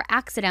 Jennifer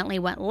accidentally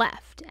went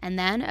left and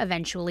then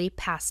eventually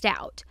passed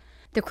out.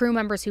 The crew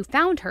members who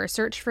found her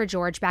searched for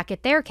George back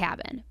at their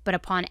cabin, but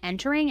upon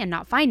entering and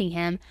not finding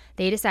him,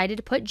 they decided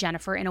to put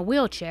Jennifer in a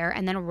wheelchair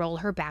and then roll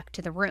her back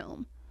to the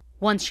room.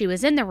 Once she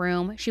was in the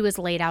room, she was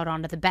laid out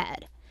onto the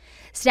bed.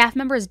 Staff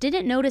members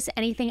didn't notice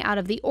anything out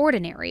of the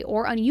ordinary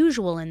or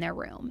unusual in their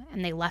room,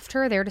 and they left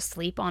her there to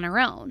sleep on her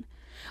own.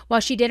 While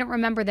she didn't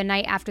remember the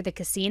night after the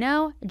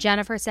casino,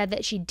 Jennifer said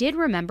that she did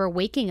remember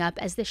waking up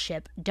as the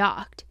ship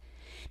docked.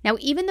 Now,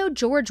 even though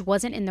George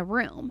wasn't in the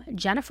room,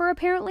 Jennifer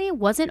apparently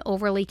wasn't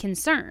overly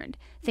concerned,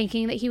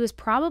 thinking that he was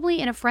probably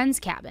in a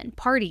friend's cabin,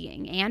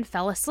 partying, and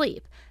fell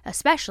asleep,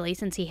 especially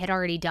since he had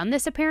already done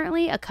this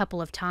apparently a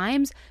couple of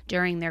times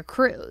during their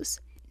cruise.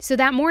 So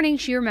that morning,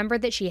 she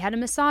remembered that she had a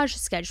massage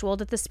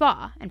scheduled at the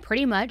spa and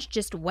pretty much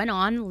just went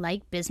on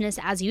like business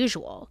as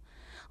usual.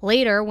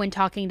 Later, when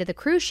talking to the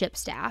cruise ship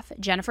staff,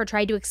 Jennifer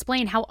tried to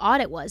explain how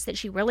odd it was that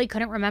she really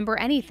couldn't remember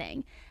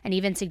anything, and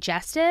even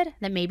suggested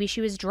that maybe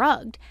she was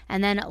drugged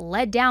and then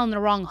led down the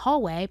wrong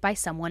hallway by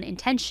someone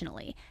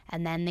intentionally,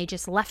 and then they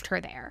just left her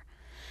there.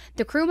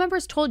 The crew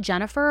members told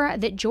Jennifer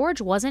that George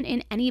wasn't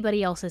in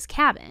anybody else's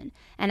cabin,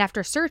 and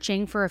after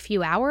searching for a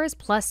few hours,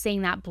 plus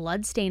seeing that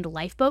blood-stained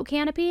lifeboat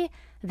canopy,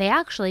 they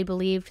actually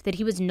believed that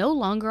he was no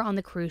longer on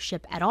the cruise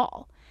ship at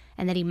all,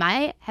 and that he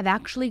might have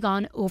actually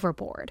gone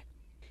overboard.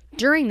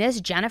 During this,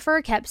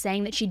 Jennifer kept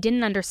saying that she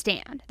didn't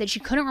understand, that she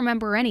couldn't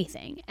remember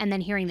anything, and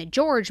then hearing that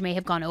George may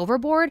have gone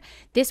overboard,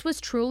 this was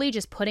truly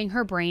just putting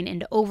her brain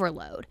into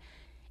overload.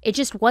 It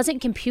just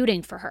wasn't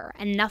computing for her,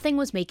 and nothing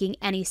was making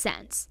any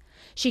sense.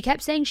 She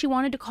kept saying she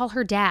wanted to call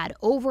her dad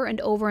over and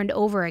over and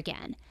over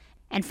again.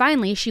 And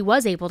finally, she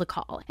was able to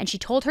call, and she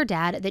told her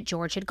dad that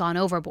George had gone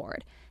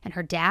overboard, and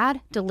her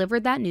dad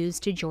delivered that news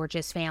to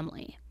George's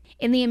family.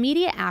 In the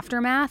immediate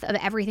aftermath of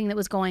everything that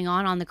was going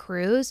on the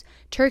cruise,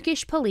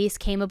 Turkish police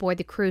came aboard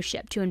the cruise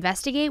ship to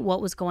investigate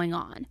what was going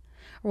on.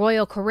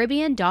 Royal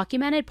Caribbean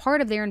documented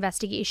part of their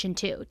investigation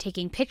too,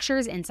 taking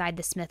pictures inside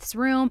the Smiths'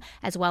 room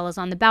as well as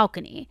on the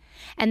balcony.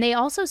 And they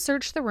also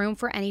searched the room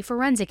for any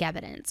forensic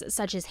evidence,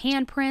 such as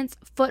handprints,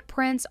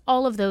 footprints,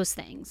 all of those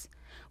things.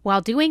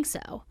 While doing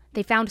so,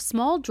 they found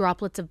small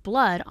droplets of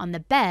blood on the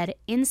bed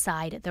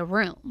inside the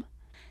room.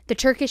 The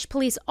Turkish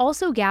police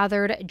also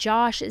gathered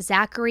Josh,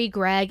 Zachary,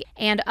 Greg,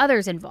 and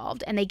others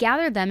involved, and they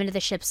gathered them into the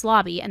ship's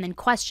lobby and then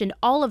questioned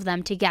all of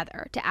them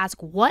together to ask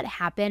what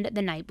happened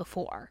the night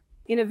before.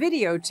 In a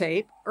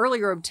videotape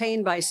earlier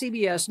obtained by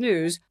CBS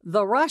News,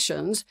 the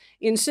Russians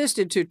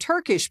insisted to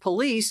Turkish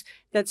police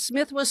that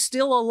Smith was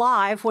still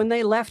alive when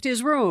they left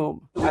his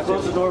room. I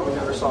closed the door, we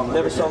never saw him.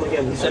 Never saw him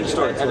again. End of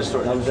story. End of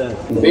story. That was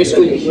it.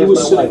 Basically, he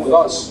was sitting with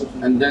us,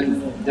 and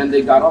then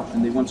they got up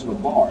and they went to the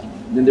bar.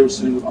 And then they were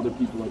sitting with other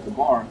people at the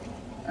bar,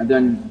 and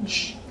then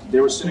they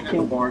were sitting at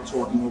the bar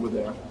talking over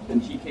there. Then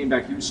he came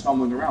back. He was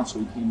stumbling around, so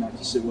he came back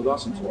to sit with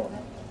us and talk.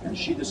 And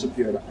she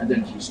disappeared, and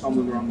then he's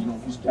stumbling around,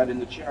 he's dead in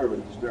the chair, but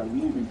he's barely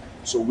moving.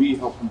 So we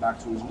helped him back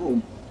to his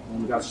room.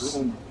 When we got to his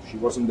room, she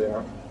wasn't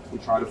there. We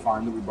tried to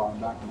find her, we brought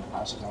him back, and he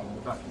passed out in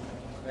the back.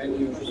 When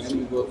you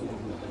go to the room,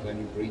 when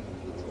you breathe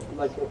in the room,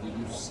 like, did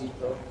you see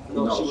her?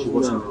 No, she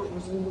wasn't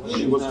in the room.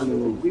 She wasn't in the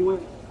room. We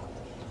went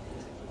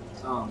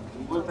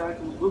back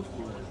and we looked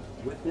for her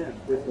with him.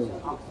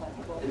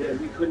 And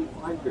then we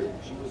couldn't find her.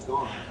 She was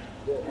gone.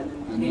 And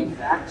then we came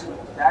back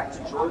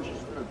to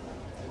George's room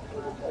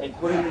and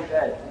put him in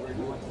bed where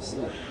he went to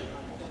sleep.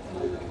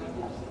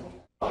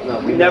 No,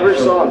 we never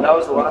saw him. That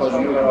was the last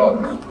time we were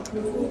out.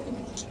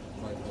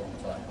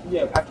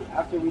 Yeah,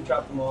 after we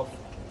dropped him off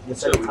the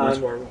second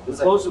time, we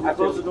closed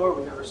the door,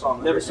 we never saw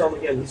him. Never saw him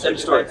again. He said end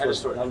of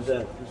story. That was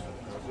it.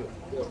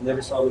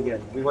 Never saw him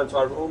again. We went to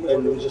our room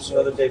and it was just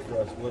another day for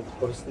us. We went to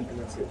go to sleep and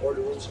that's it.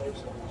 Order room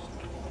service.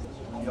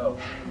 Yo.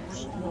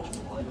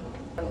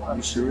 Are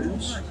you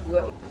serious?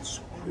 That's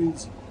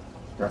crazy.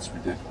 That's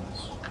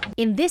ridiculous.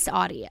 In this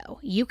audio,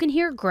 you can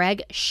hear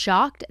Greg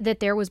shocked that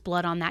there was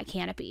blood on that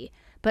canopy,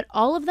 but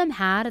all of them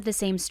had the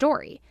same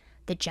story,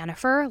 that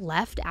Jennifer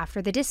left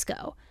after the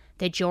disco,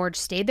 that George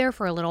stayed there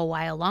for a little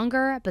while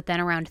longer, but then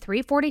around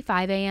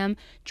 3:45 a.m.,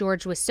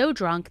 George was so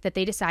drunk that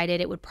they decided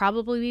it would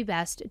probably be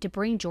best to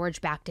bring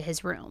George back to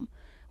his room.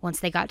 Once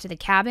they got to the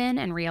cabin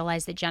and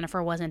realized that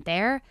Jennifer wasn't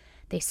there,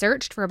 they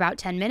searched for about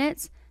 10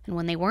 minutes, and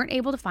when they weren't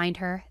able to find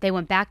her, they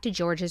went back to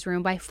George's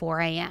room by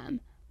 4 a.m.,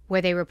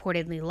 where they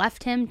reportedly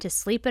left him to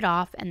sleep it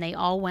off, and they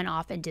all went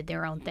off and did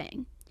their own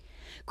thing.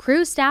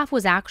 Cruise staff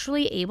was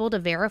actually able to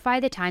verify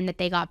the time that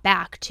they got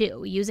back,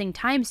 too, using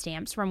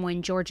timestamps from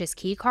when George's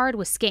key card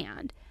was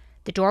scanned.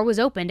 The door was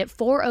opened at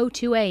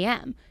 4:02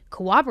 a.m.,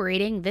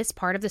 corroborating this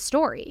part of the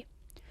story.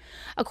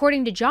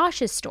 According to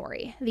Josh's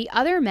story, the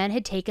other men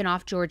had taken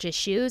off George's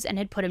shoes and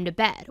had put him to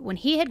bed when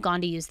he had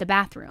gone to use the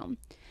bathroom.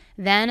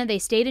 Then they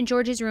stayed in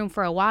George's room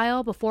for a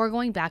while before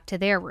going back to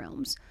their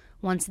rooms.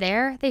 Once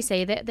there, they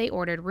say that they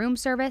ordered room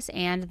service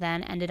and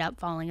then ended up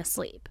falling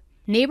asleep.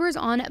 Neighbors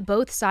on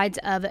both sides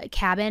of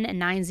cabin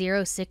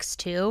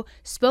 9062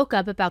 spoke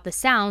up about the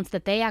sounds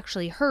that they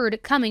actually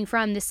heard coming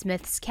from the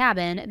Smiths'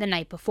 cabin the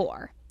night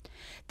before.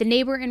 The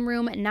neighbor in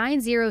room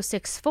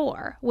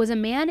 9064 was a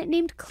man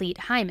named Cleet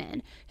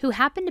Hyman, who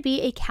happened to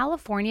be a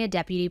California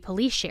deputy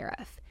police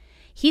sheriff.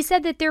 He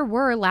said that there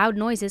were loud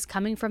noises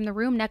coming from the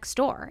room next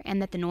door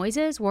and that the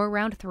noises were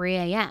around 3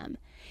 a.m.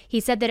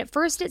 He said that at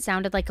first it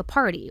sounded like a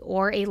party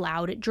or a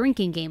loud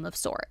drinking game of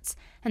sorts,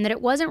 and that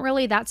it wasn't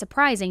really that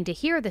surprising to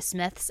hear the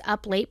Smiths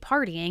up late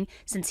partying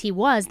since he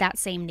was that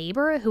same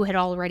neighbor who had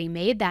already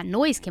made that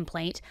noise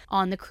complaint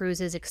on the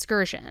cruise's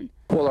excursion.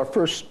 Well, our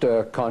first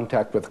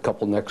contact with the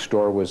couple next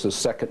door was the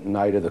second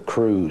night of the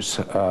cruise.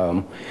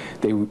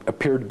 They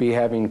appeared to be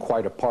having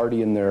quite a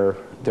party in their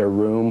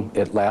room.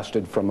 It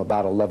lasted from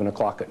about 11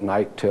 o'clock at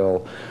night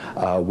till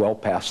well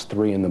past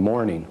 3 in the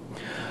morning.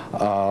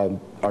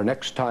 Our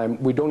next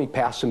time, we'd only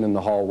pass them in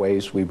the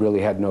hallways. We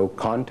really had no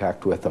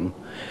contact with them.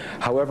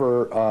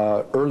 However,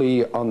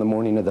 early on the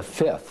morning of the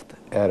 5th,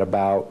 at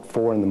about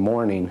 4 in the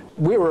morning,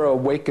 we were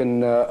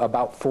awakened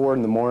about 4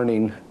 in the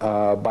morning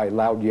by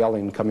loud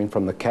yelling coming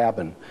from the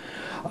cabin.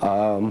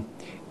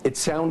 It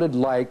sounded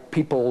like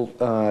people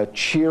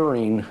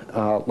cheering,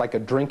 like a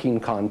drinking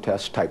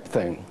contest type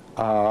thing.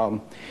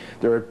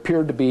 There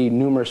appeared to be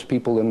numerous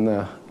people in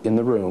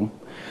the room.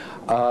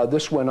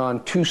 This went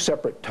on 2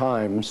 separate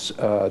times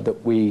that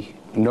we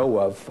know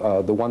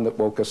of, the one that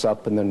woke us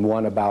up and then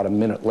one about a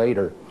minute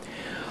later.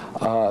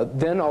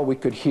 Then all we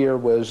could hear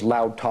was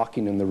loud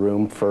talking in the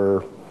room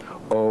for,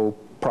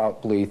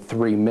 probably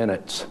 3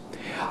 minutes.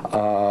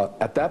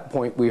 At that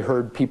point, we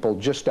heard people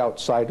just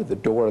outside of the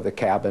door of the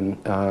cabin.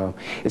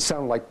 It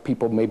sounded like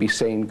people maybe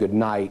saying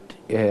goodnight,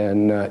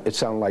 and it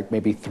sounded like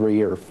maybe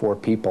 3 or 4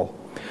 people.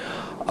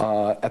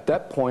 At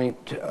that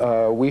point,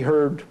 we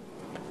heard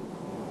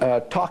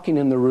talking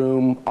in the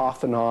room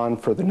off and on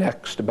for the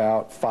next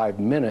about 5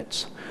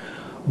 minutes.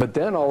 But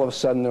then all of a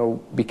sudden there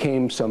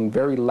became some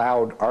very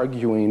loud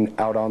arguing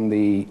out on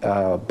the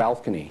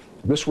balcony.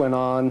 This went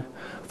on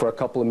for a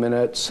couple of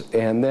minutes,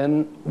 and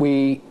then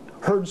we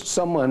heard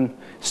someone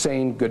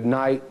saying good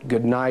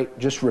night,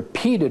 just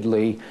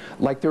repeatedly,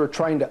 like they were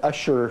trying to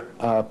usher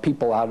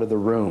people out of the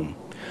room.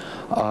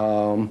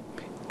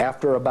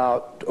 After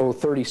about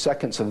 30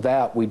 seconds of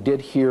that, we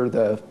did hear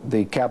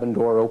the cabin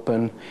door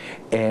open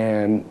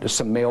and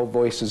some male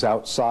voices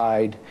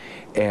outside,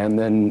 and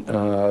then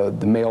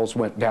the males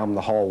went down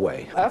the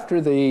hallway. After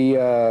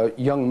the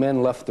young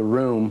men left the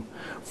room,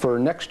 for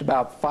next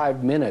about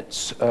 5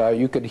 minutes,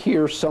 you could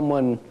hear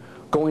someone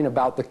going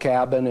about the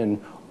cabin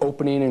and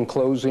opening and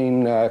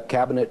closing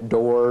cabinet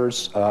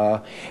doors,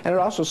 and it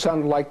also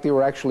sounded like they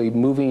were actually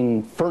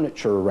moving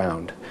furniture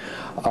around.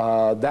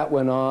 That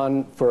went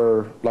on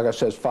for, like I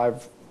said,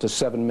 5 to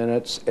 7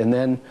 minutes, and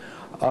then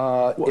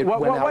it went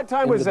out what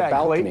time into was the that,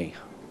 balcony.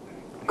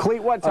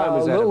 Cleet, what time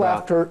was that? A little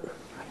about? after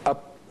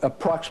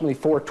approximately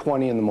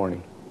 4:20 in the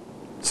morning.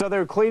 So they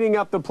were cleaning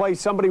up the place.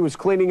 Somebody was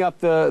cleaning up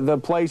the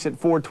place at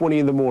 4:20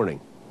 in the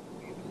morning.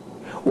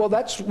 Well,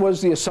 that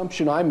was the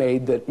assumption I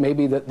made, that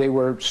maybe that they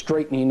were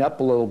straightening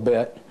up a little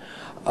bit.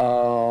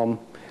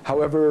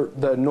 However,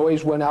 the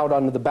noise went out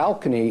onto the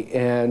balcony,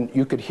 and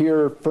you could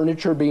hear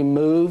furniture being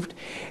moved,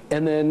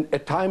 and then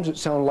at times it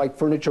sounded like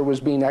furniture was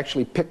being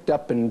actually picked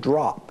up and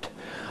dropped,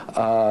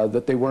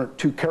 that they weren't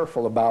too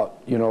careful about,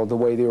 you know, the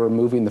way they were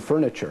moving the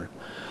furniture.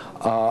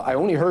 I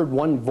only heard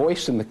one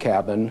voice in the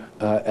cabin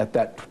at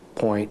that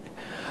point.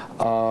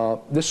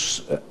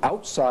 This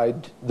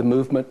outside, the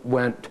movement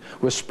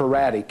was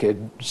sporadic.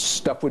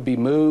 Stuff would be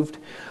moved,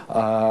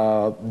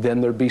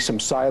 then there'd be some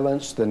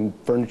silence, then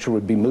furniture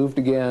would be moved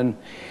again.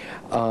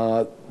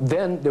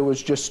 Then there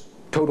was just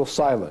total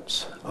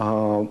silence.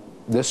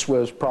 This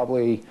was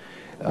probably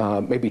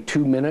maybe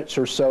 2 minutes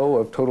or so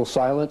of total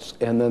silence,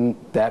 and then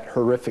that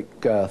horrific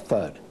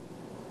thud.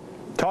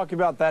 Talk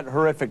about that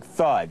horrific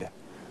thud.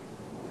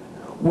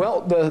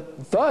 Well, the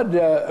thud,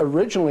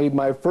 originally,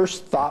 my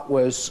first thought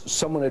was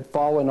someone had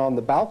fallen on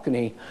the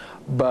balcony,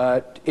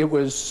 but it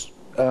was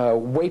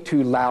way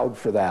too loud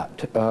for that.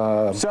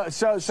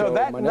 So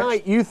that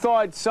night, you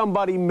thought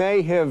somebody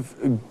may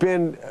have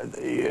been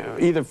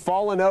either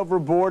fallen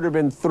overboard or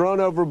been thrown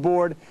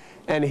overboard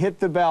and hit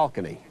the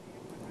balcony?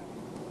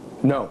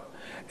 No.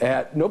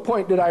 At no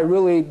point did I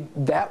really,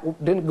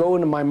 that didn't go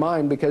into my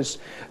mind, because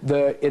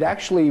it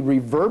actually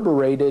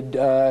reverberated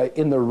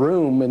in the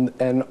room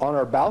and on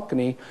our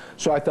balcony,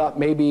 so I thought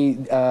maybe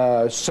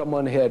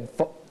someone had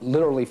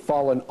literally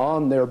fallen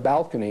on their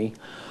balcony,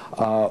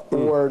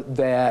 or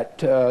that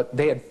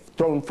they had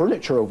thrown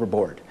furniture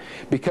overboard.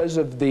 Because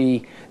of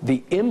the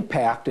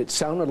impact, it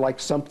sounded like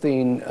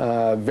something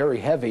very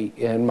heavy,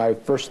 and my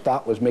first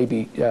thought was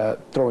maybe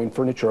throwing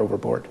furniture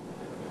overboard.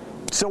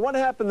 So what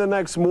happened the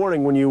next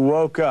morning when you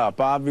woke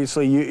up?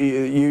 Obviously,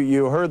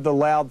 you heard the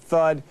loud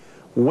thud,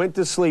 went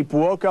to sleep,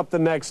 woke up the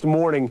next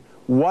morning.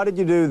 What did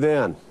you do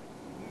then?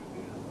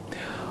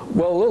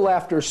 Well, a little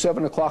after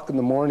 7 o'clock in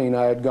the morning,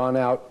 I had gone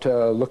out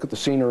to look at the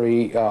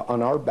scenery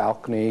on our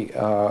balcony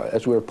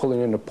as we were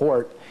pulling into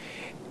port.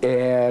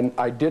 And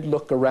I did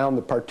look around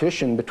the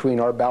partition between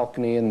our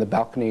balcony and the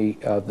balcony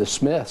of the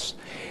Smiths.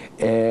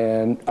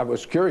 And I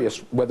was curious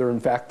whether, in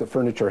fact, the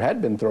furniture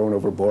had been thrown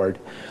overboard.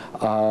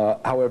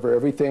 However,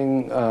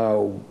 everything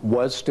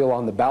was still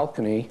on the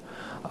balcony.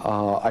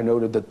 I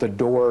noted that the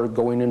door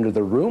going into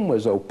the room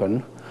was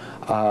open,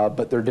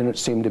 but there didn't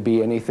seem to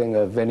be anything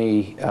of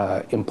any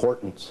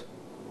importance.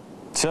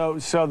 So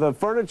the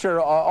furniture,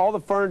 all the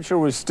furniture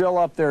was still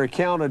up there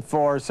accounted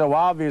for, so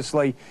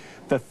obviously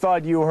the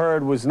thud you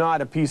heard was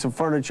not a piece of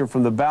furniture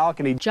from the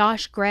balcony.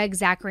 Josh, Greg,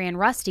 Zachary, and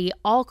Rusty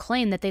all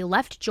claim that they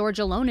left George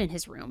alone in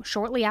his room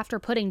shortly after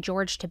putting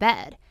George to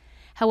bed.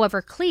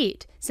 However,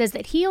 Cleet says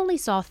that he only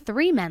saw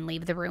 3 men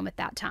leave the room at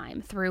that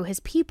time through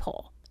his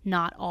peephole,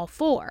 not all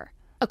 4.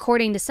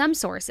 According to some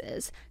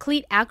sources,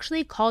 Cleet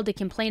actually called to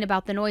complain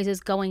about the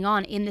noises going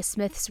on in the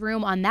Smiths'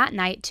 room on that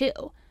night,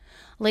 too.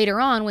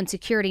 Later on, when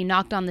security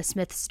knocked on the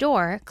Smiths'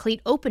 door,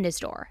 Cleet opened his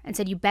door and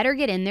said, "You better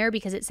get in there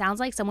because it sounds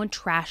like someone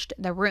trashed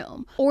the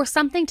room," or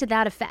something to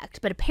that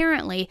effect, but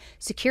apparently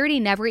security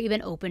never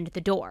even opened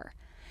the door.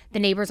 The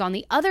neighbors on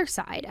the other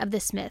side of the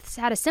Smiths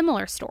had a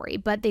similar story,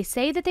 but they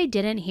say that they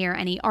didn't hear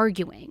any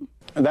arguing.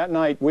 That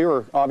night, we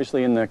were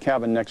obviously in the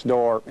cabin next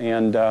door,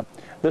 and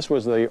this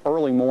was the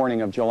early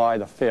morning of July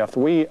the 5th.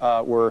 We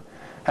were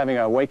having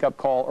a wake-up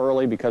call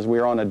early because we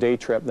were on a day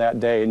trip that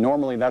day.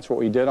 Normally, that's what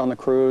we did on the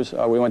cruise.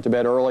 We went to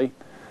bed early,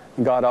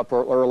 got up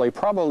early,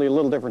 probably a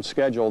little different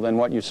schedule than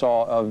what you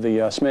saw of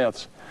the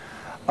Smiths.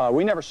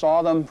 We never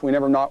saw them, we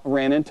never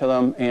ran into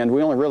them, and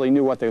we only really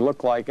knew what they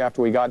looked like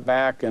after we got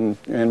back and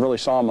really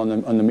saw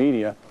them on the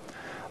media.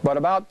 But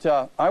about,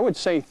 I would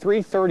say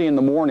 3:30 in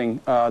the morning,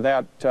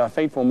 that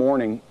fateful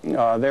morning,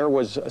 there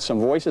was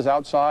some voices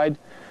outside,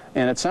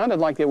 and it sounded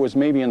like it was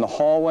maybe in the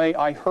hallway.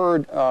 I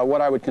heard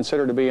what I would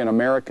consider to be an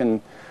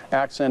American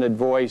accented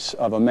voice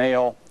of a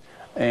male,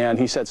 and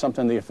he said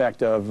something to the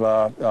effect of,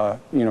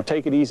 you know,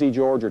 "Take it easy,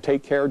 George," or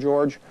 "Take care,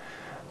 George."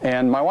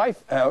 And my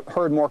wife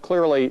heard more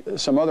clearly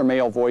some other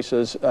male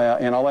voices,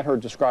 and I'll let her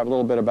describe a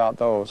little bit about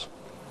those.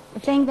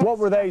 What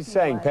were they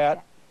saying,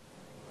 Pat?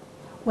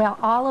 Well,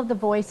 all of the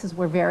voices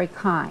were very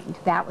kind.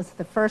 That was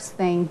the first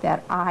thing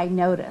that I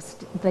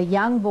noticed. The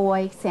young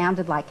boy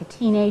sounded like a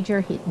teenager.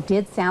 He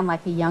did sound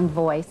like a young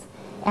voice.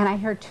 And I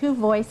heard 2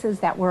 voices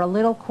that were a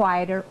little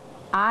quieter,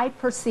 I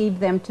perceived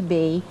them to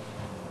be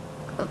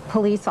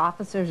police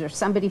officers or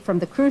somebody from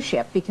the cruise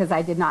ship because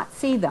I did not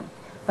see them.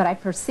 But I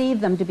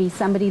perceived them to be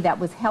somebody that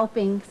was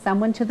helping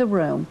someone to the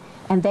room,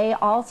 and they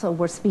also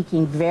were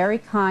speaking very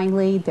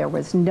kindly. There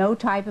was no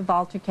type of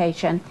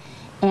altercation,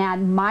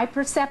 and my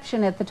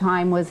perception at the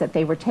time was that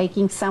they were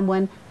taking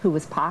someone who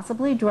was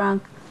possibly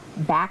drunk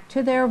back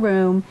to their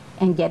room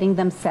and getting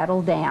them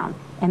settled down.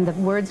 And the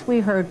words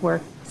we heard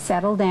were,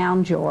 "Settle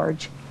down,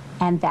 George,"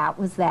 and that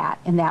was that.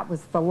 And that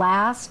was the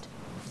last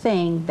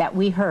thing that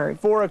we heard.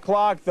 4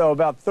 o'clock, though,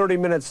 about 30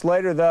 minutes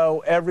later,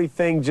 though,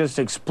 everything just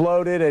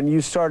exploded and you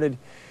started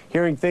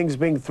hearing things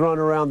being thrown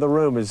around the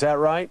room. Is that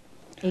right?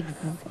 That's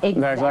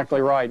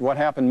exactly right. What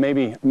happened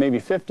maybe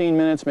 15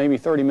 minutes, maybe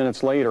 30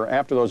 minutes later,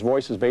 after those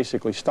voices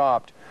basically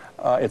stopped,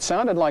 it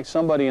sounded like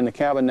somebody in the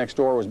cabin next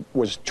door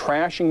was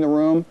trashing the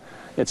room.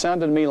 It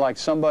sounded to me like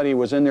somebody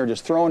was in there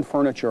just throwing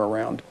furniture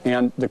around.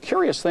 And the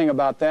curious thing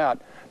about that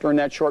during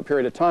that short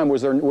period of time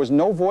was there was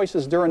no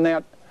voices during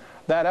that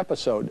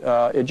episode.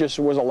 It just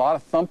was a lot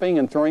of thumping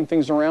and throwing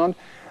things around.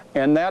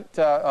 And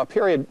that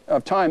period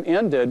of time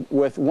ended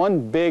with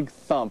one big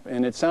thump.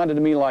 And it sounded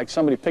to me like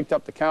somebody picked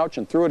up the couch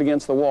and threw it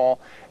against the wall.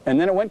 And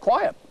then it went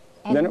quiet.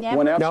 And then it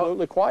went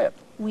absolutely quiet.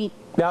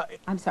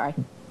 I'm sorry.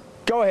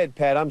 Go ahead,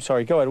 Pat. I'm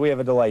sorry. Go ahead. We have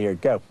a delay here.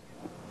 Go.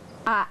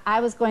 I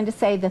was going to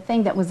say the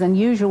thing that was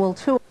unusual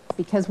too,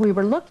 because we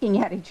were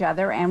looking at each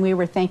other and we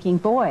were thinking,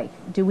 boy,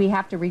 do we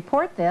have to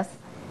report this?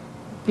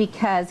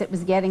 Because it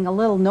was getting a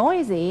little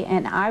noisy,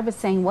 and I was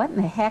saying, what in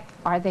the heck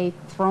are they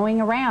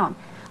throwing around?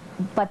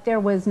 But there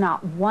was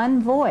not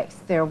one voice.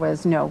 There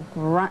was no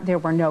grunt. There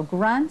were no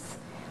grunts.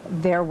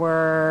 There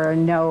were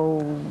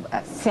no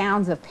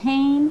sounds of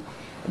pain.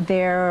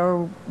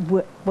 There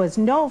was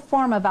no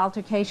form of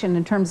altercation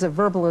in terms of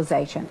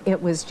verbalization.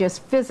 It was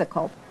just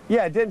physical.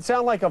 Yeah, it didn't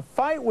sound like a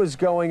fight was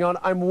going on.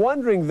 I'm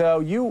wondering, though,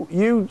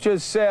 you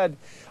just said,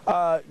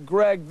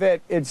 Greg,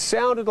 that it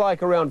sounded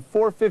like around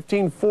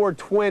 4:15,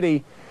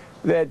 4:20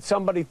 that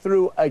somebody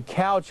threw a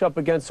couch up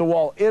against the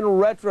wall. In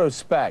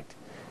retrospect,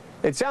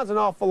 it sounds an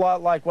awful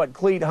lot like what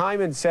Cleet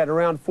Hyman said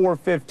around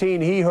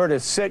 4:15. He heard a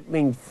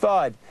sickening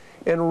thud.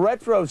 In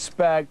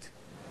retrospect,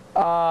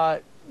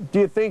 do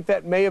you think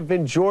that may have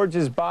been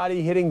George's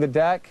body hitting the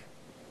deck?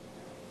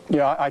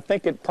 Yeah, I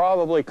think it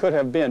probably could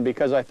have been,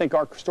 because I think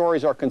our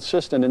stories are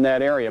consistent in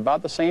that area,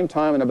 about the same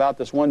time and about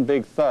this one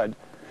big thud.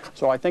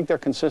 So I think they're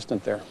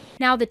consistent there.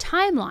 Now, the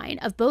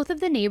timeline of both of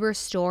the neighbors'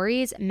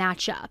 stories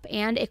match up,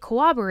 and it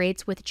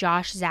corroborates with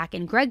Josh, Zach,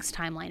 and Greg's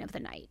timeline of the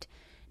night.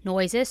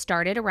 Noises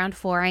started around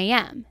 4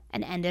 a.m.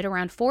 and ended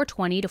around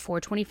 4:20 to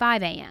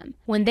 4:25 a.m.,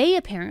 when they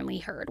apparently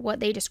heard what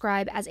they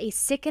describe as a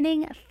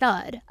sickening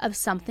thud of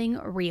something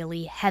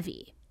really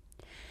heavy.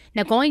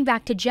 Now, going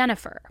back to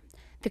Jennifer,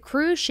 the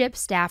cruise ship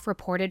staff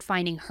reported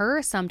finding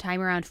her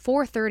sometime around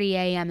 4:30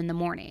 a.m. in the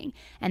morning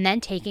and then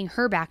taking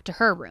her back to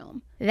her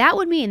room. That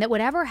would mean that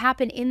whatever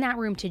happened in that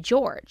room to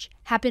George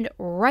happened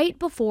right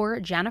before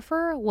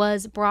Jennifer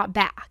was brought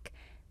back.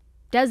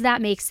 Does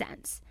that make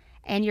sense?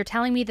 And you're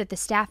telling me that the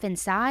staff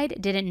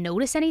inside didn't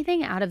notice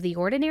anything out of the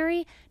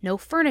ordinary? No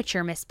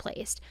furniture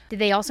misplaced? Did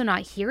they also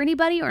not hear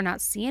anybody or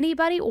not see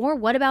anybody? Or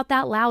what about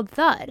that loud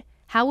thud?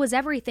 How was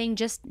everything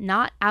just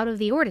not out of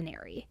the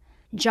ordinary?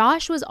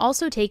 Josh was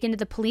also taken to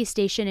the police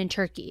station in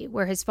Turkey,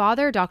 where his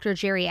father, Dr.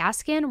 Jerry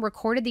Askin,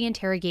 recorded the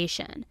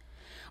interrogation.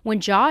 When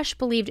Josh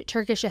believed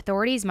Turkish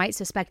authorities might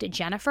suspect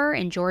Jennifer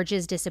in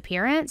George's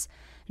disappearance,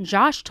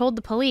 Josh told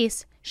the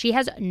police, "She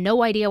has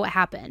no idea what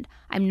happened.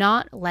 I'm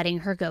not letting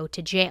her go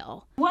to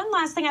jail." One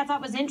last thing I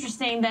thought was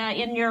interesting, that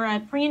in your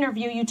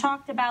pre-interview, you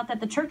talked about that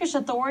the Turkish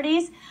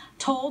authorities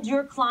told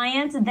your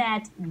client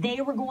that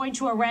they were going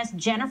to arrest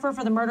Jennifer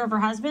for the murder of her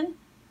husband?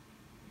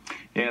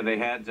 Yeah, they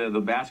had,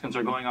 the Baskins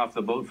are going off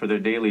the boat for their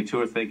daily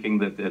tour thinking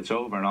that it's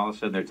over, and all of a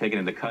sudden they're taken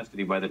into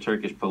custody by the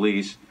Turkish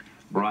police,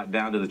 brought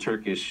down to the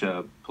Turkish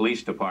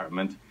police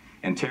department,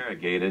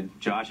 interrogated.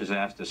 Josh is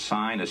asked to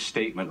sign a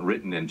statement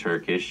written in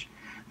Turkish.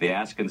 The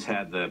Askins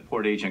had the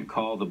port agent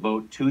call the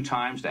boat 2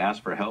 times to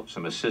ask for help,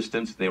 some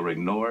assistance. They were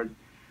ignored.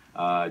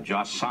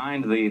 Josh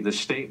signed the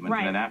statement, right.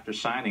 And then after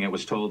signing it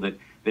was told that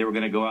they were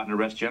going to go out and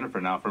arrest Jennifer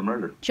now for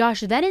murder.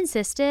 Josh then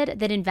insisted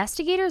that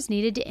investigators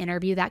needed to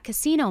interview that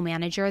casino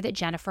manager that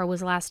Jennifer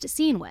was last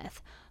seen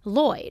with,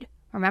 Lloyd.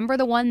 Remember,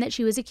 the one that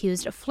she was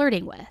accused of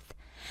flirting with.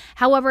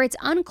 However, it's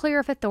unclear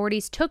if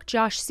authorities took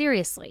Josh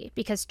seriously,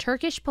 because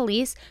Turkish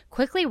police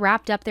quickly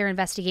wrapped up their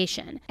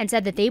investigation and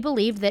said that they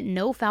believed that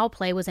no foul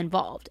play was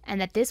involved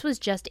and that this was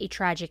just a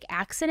tragic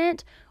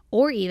accident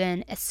or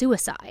even a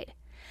suicide.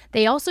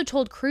 They also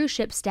told cruise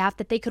ship staff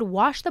that they could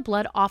wash the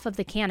blood off of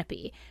the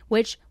canopy,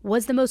 which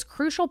was the most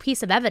crucial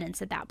piece of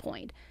evidence at that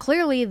point.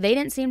 Clearly, they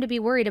didn't seem to be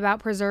worried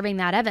about preserving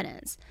that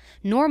evidence.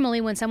 Normally,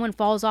 when someone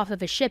falls off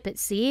of a ship at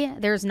sea,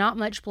 there's not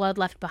much blood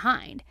left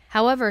behind.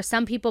 However,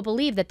 some people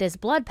believe that this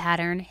blood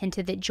pattern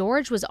hinted that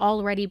George was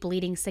already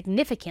bleeding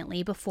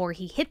significantly before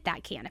he hit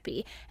that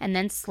canopy and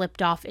then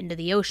slipped off into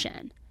the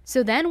ocean.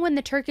 So then when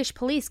the Turkish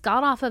police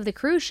got off of the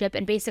cruise ship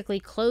and basically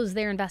closed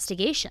their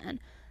investigation,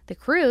 the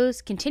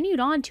cruise continued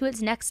on to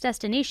its next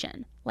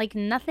destination, like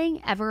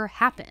nothing ever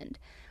happened,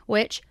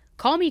 which,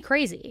 call me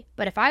crazy,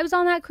 but if I was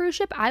on that cruise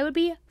ship, I would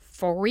be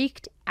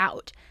freaked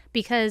out,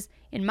 because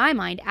in my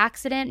mind,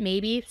 accident,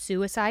 maybe,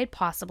 suicide,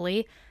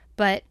 possibly,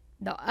 but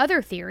the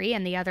other theory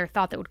and the other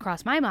thought that would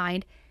cross my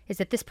mind is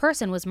that this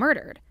person was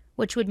murdered,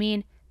 which would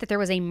mean that there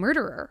was a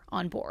murderer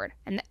on board,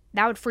 and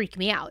that would freak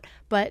me out.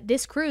 But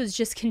this cruise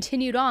just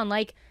continued on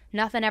like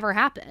nothing ever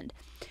happened.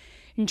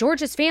 And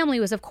George's family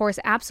was, of course,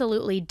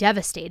 absolutely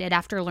devastated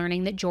after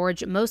learning that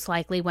George most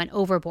likely went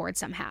overboard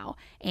somehow,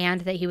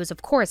 and that he was,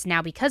 of course,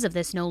 now because of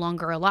this, no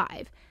longer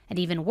alive. And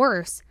even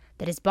worse,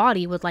 that his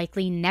body would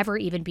likely never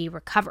even be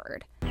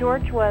recovered.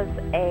 George was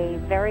a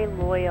very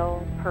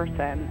loyal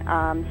person.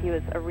 He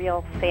was a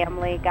real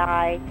family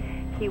guy.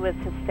 He was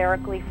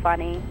hysterically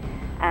funny,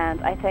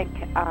 and I think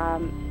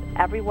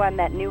everyone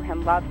that knew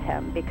him loved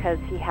him because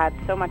he had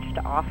so much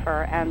to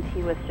offer, and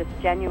he was just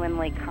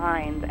genuinely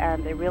kind,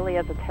 and it really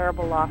is a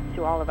terrible loss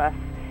to all of us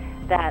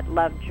that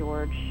loved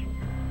George.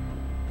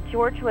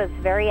 George was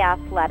very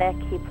athletic.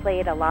 He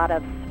played a lot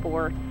of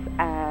sports,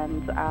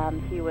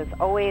 and he was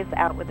always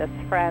out with his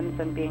friends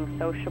and being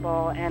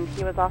sociable, and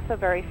he was also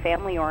very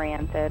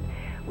family-oriented.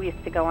 We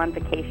used to go on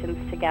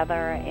vacations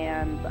together,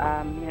 and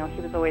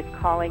he was always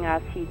calling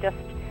us. He just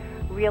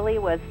really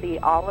was the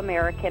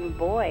all-American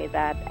boy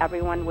that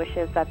everyone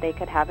wishes that they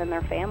could have in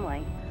their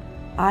family.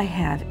 I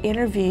have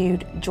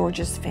interviewed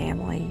George's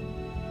family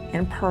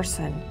in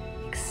person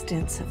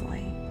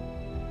extensively,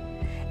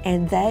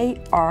 and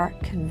they are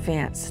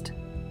convinced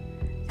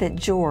that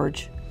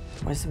George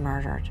was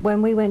murdered.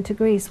 When we went to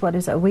Greece,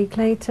 a week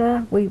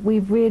later, we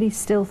really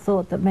still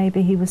thought that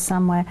maybe he was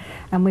somewhere,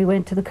 and we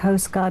went to the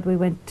Coast Guard, we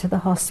went to the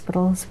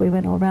hospitals, we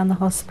went all around the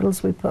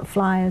hospitals, we put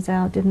flyers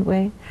out, didn't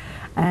we?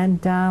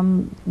 And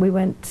we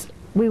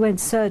went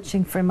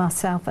searching for him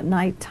ourselves at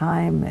night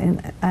time,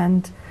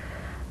 and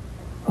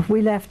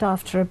we left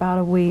after about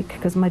a week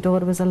because my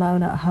daughter was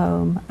alone at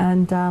home,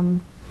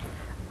 and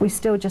we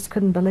still just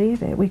couldn't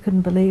believe it. We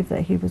couldn't believe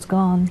that he was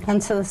gone.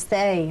 And to this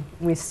day,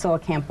 we still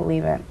can't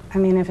believe it. I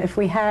mean, if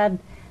we had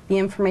the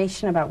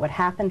information about what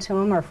happened to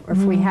him, or if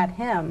we had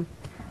him,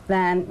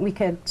 then we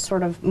could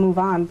sort of move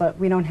on, but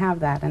we don't have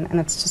that, and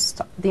it's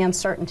just, the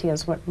uncertainty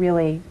is what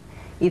really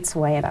eats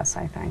away at us,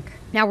 I think.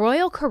 Now,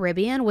 Royal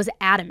Caribbean was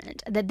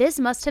adamant that this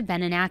must have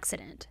been an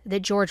accident, that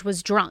George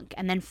was drunk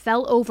and then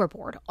fell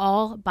overboard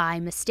all by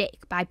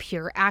mistake, by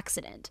pure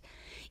accident.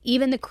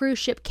 Even the cruise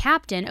ship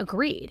captain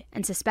agreed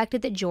and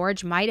suspected that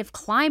George might have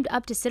climbed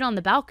up to sit on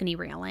the balcony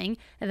railing,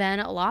 then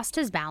lost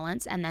his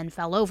balance, and then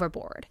fell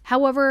overboard.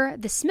 However,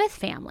 the Smith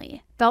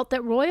family felt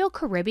that Royal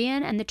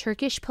Caribbean and the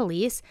Turkish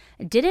police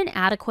didn't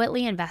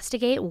adequately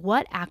investigate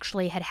what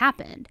actually had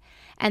happened,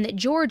 and that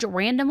George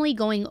randomly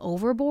going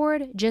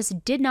overboard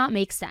just did not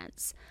make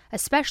sense,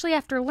 especially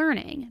after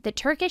learning that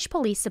Turkish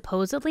police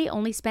supposedly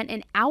only spent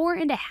an hour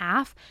and a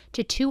half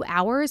to 2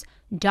 hours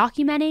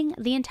documenting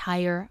the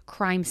entire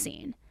crime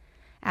scene.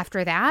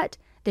 After that,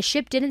 the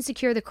ship didn't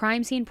secure the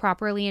crime scene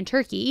properly in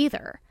Turkey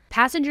either.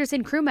 Passengers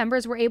and crew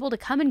members were able to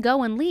come and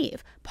go and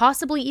leave,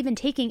 possibly even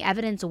taking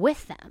evidence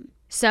with them.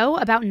 So,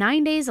 about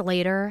 9 days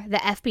later, the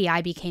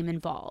FBI became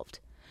involved.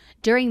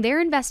 During their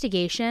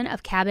investigation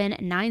of cabin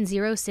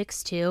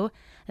 9062,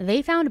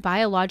 they found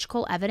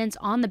biological evidence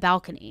on the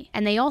balcony,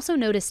 and they also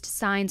noticed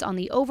signs on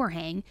the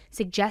overhang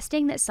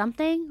suggesting that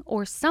something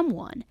or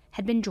someone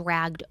had been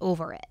dragged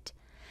over it.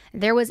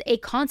 There was a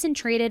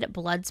concentrated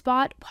blood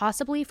spot,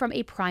 possibly from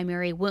a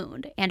primary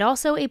wound, and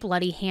also a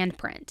bloody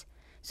handprint.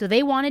 So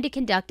they wanted to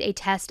conduct a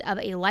test of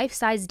a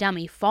life-size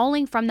dummy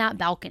falling from that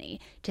balcony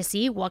to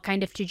see what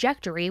kind of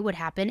trajectory would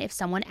happen if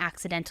someone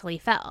accidentally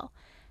fell.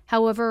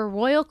 However,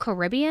 Royal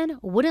Caribbean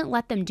wouldn't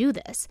let them do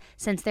this,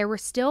 since there were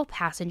still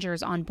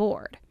passengers on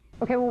board.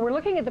 Okay, well, we're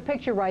looking at the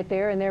picture right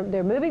there, and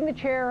they're moving the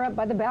chair up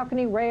by the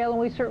balcony rail, and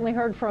we certainly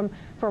heard from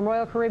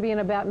Royal Caribbean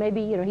about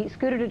maybe, he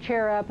scooted a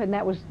chair up, and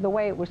that was the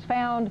way it was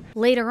found.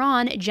 Later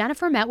on,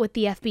 Jennifer met with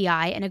the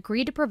FBI and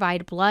agreed to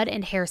provide blood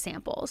and hair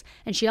samples,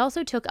 and she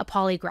also took a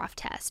polygraph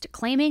test,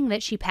 claiming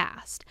that she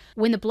passed.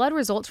 When the blood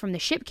results from the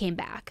ship came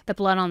back, the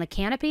blood on the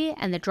canopy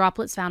and the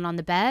droplets found on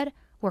the bed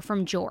were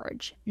from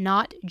George,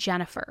 not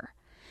Jennifer.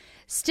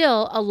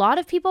 Still, a lot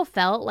of people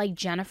felt like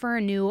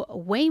Jennifer knew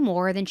way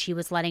more than she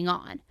was letting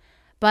on.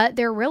 But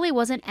there really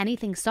wasn't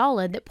anything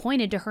solid that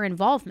pointed to her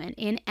involvement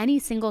in any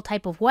single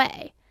type of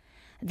way.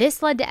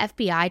 This led the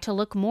FBI to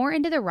look more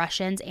into the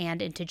Russians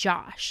and into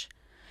Josh.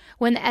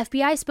 When the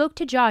FBI spoke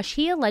to Josh,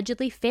 he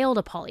allegedly failed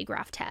a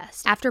polygraph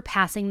test after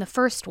passing the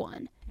first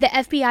one. The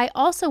FBI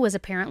also was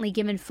apparently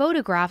given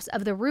photographs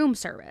of the room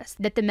service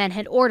that the men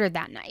had ordered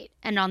that night,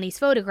 and on these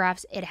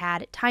photographs it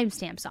had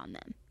timestamps on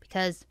them,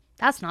 because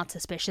that's not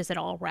suspicious at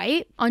all,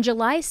 right? On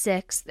July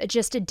 6th,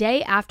 just a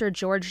day after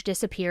George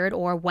disappeared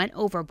or went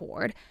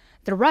overboard,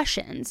 the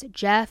Russians,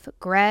 Jeff,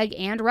 Greg,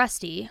 and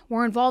Rusty,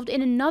 were involved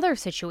in another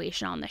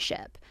situation on the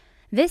ship.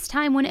 This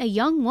time when a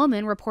young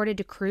woman reported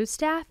to cruise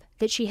staff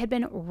that she had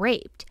been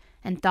raped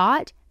and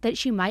thought that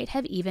she might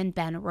have even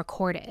been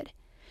recorded.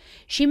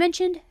 She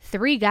mentioned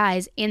 3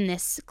 guys in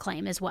this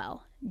claim as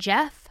well: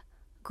 Jeff,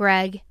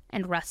 Greg,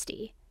 and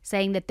Rusty,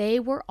 saying that they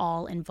were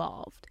all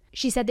involved.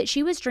 She said that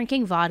she was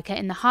drinking vodka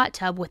in the hot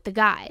tub with the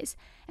guys,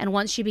 and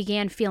once she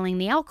began feeling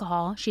the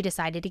alcohol, she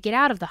decided to get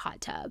out of the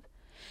hot tub.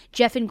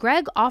 Jeff and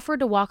Greg offered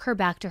to walk her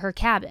back to her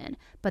cabin,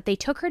 but they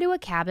took her to a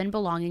cabin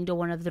belonging to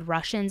one of the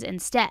Russians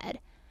instead.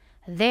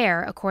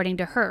 There, according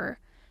to her,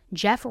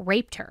 Jeff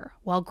raped her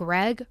while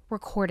Greg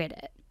recorded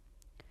it.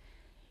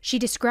 She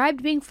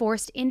described being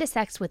forced into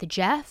sex with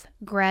Jeff,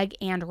 Greg,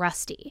 and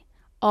Rusty,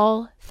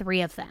 all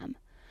three of them.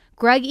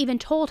 Greg even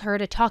told her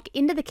to talk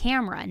into the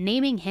camera,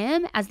 naming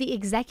him as the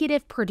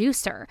executive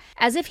producer,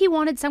 as if he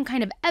wanted some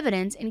kind of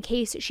evidence in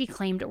case she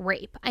claimed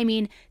rape. I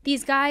mean,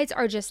 these guys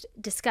are just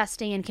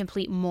disgusting and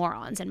complete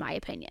morons, in my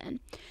opinion.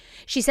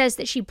 She says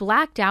that she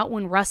blacked out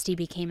when Rusty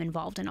became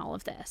involved in all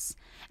of this.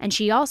 And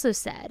she also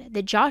said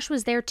that Josh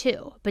was there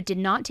too, but did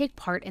not take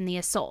part in the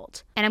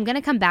assault. And I'm going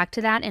to come back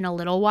to that in a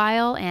little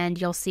while,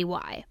 and you'll see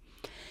why.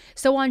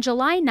 So on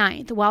July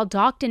 9th, while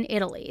docked in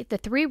Italy, the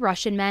 3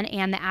 Russian men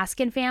and the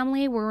Askin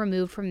family were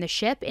removed from the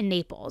ship in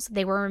Naples.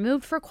 They were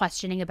removed for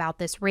questioning about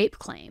this rape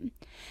claim.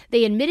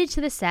 They admitted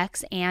to the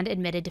sex and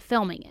admitted to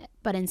filming it,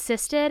 but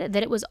insisted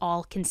that it was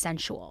all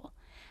consensual.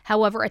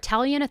 However,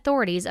 Italian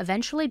authorities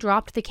eventually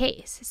dropped the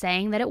case,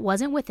 saying that it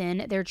wasn't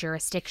within their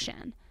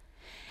jurisdiction.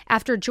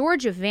 After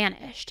George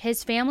vanished,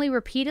 his family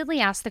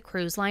repeatedly asked the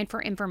cruise line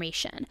for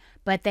information,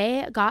 but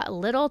they got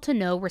little to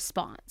no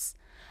response.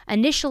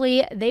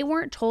 Initially, they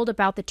weren't told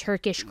about the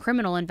Turkish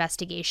criminal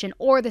investigation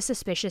or the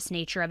suspicious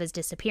nature of his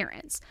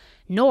disappearance,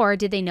 nor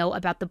did they know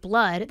about the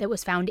blood that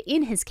was found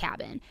in his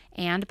cabin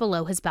and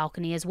below his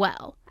balcony as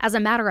well. As a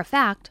matter of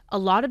fact, a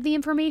lot of the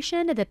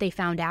information that they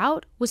found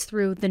out was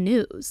through the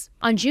news.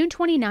 On June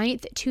 29,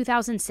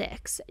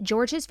 2006,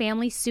 George's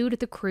family sued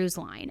the cruise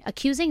line,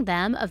 accusing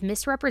them of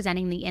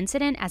misrepresenting the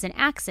incident as an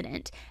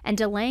accident and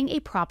delaying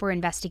a proper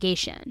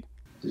investigation.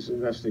 This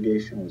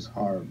investigation was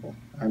horrible.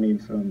 I mean,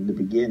 from the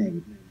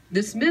beginning.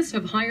 The Smiths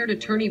have hired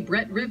attorney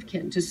Brett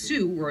Rivkin to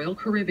sue Royal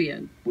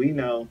Caribbean. We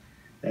know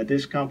that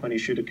this company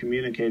should have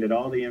communicated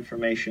all the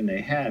information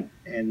they had,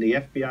 and the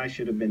FBI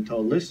should have been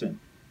told, listen,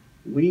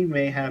 we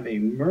may have a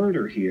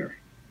murder here.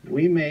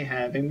 We may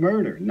have a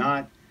murder,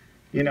 not,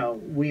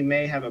 we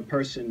may have a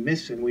person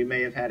missing. We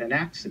may have had an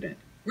accident.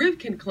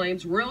 Rivkin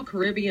claims Royal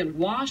Caribbean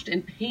washed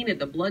and painted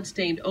the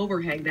blood-stained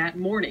overhang that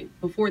morning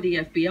before the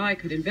FBI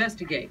could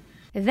investigate.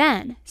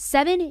 Then,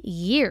 7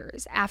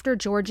 years after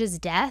George's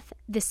death,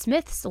 the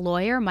Smiths'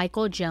 lawyer,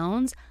 Michael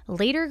Jones,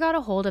 later got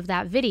a hold of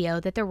that video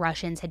that the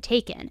Russians had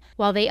taken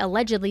while they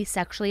allegedly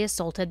sexually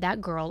assaulted that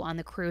girl on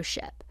the cruise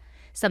ship.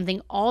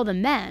 Something all the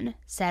men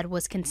said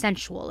was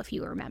consensual, if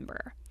you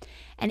remember.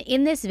 And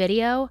in this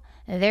video,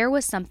 there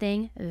was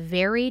something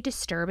very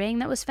disturbing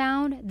that was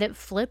found that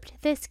flipped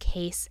this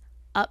case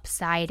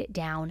upside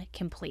down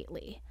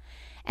completely.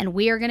 And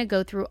we are going to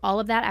go through all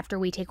of that after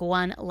we take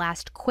one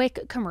last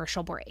quick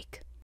commercial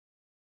break.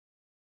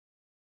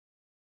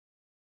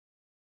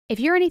 If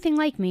you're anything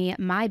like me,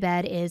 my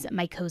bed is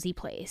my cozy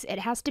place. It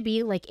has to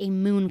be like a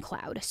moon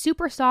cloud,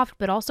 super soft,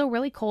 but also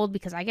really cold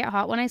because I get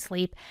hot when I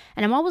sleep.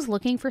 And I'm always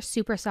looking for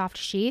super soft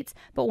sheets,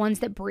 but ones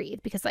that breathe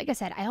because like I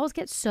said, I always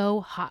get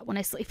so hot when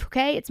I sleep,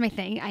 okay? It's my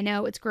thing. I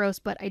know it's gross,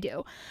 but I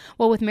do.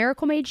 Well, with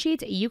Miracle Made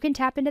sheets, you can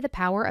tap into the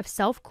power of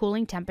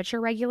self-cooling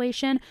temperature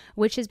regulation,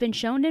 which has been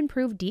shown to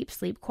improve deep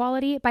sleep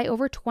quality by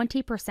over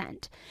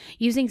 20%.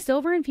 Using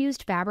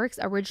silver-infused fabrics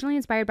originally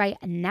inspired by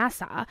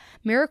NASA,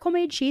 Miracle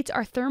Made sheets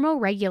are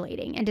thermoregulating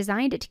and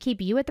designed to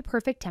keep you at the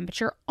perfect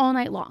temperature all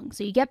night long,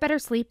 so you get better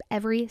sleep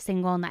every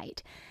single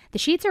night. The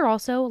sheets are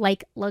also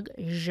like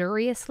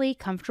luxuriously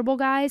comfortable,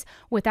 guys,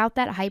 without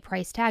that high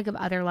price tag of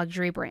other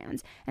luxury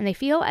brands, and they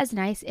feel as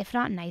nice, if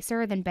not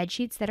nicer, than bed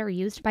sheets that are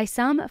used by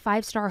some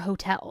 5-star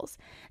hotels.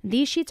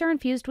 These sheets are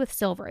infused with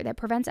silver that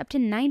prevents up to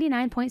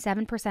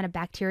 99.7% of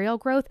bacterial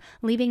growth,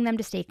 leaving them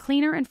to stay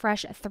cleaner and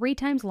fresh 3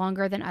 times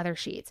longer than other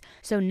sheets.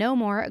 So no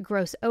more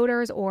gross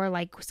odors or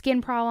like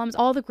skin problems,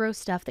 all the gross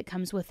stuff that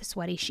comes with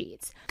sweaty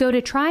sheets. Go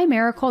to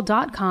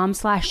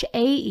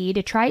trymiracle.com/AE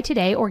to try it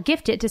today or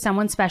gift it to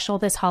someone special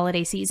this holiday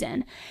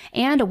season.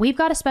 And we've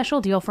got a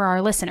special deal for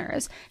our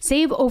listeners.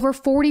 Save over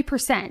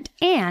 40%.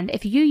 And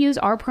if you use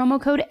our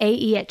promo code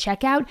AE at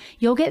checkout,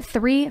 you'll get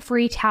 3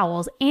 free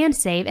towels and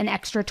save an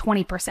extra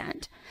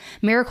 20%.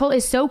 Miracle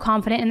is so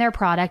confident in their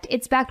product,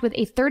 it's backed with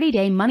a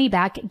 30-day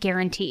money-back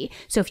guarantee.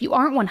 So if you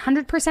aren't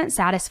 100%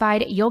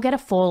 satisfied, you'll get a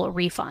full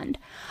refund.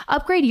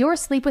 Upgrade your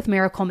sleep with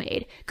Miracle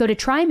Made. Go to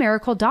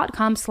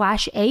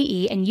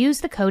trymiracle.com/AE and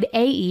use the code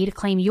AE to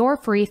claim your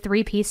free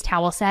 3-piece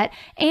towel set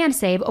and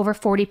save over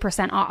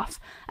 40% off.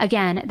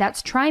 Again,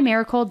 that's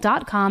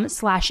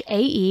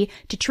trymiracle.com/AE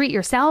to treat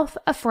yourself,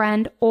 a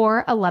friend,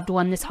 or a loved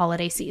one this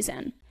holiday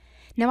season.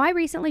 Now, I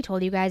recently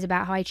told you guys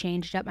about how I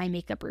changed up my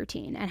makeup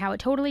routine and how it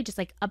totally just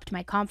upped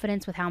my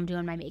confidence with how I'm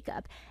doing my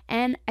makeup.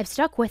 And I've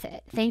stuck with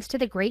it thanks to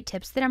the great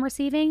tips that I'm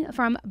receiving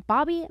from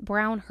Bobbi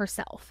Brown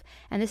herself.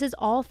 And this is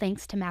all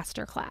thanks to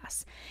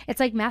Masterclass.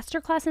 It's like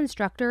Masterclass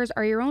instructors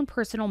are your own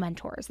personal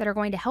mentors that are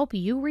going to help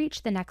you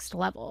reach the next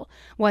level.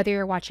 Whether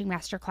you're watching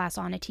Masterclass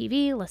on a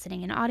TV,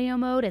 listening in audio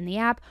mode in the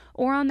app,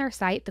 or on their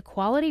site, the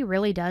quality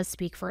really does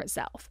speak for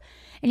itself.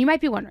 And you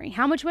might be wondering,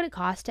 how much would it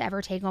cost to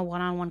ever take a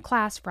one-on-one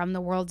class from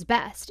the world's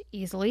best?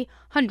 Easily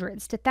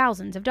hundreds to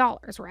thousands of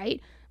dollars, right?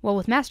 Well,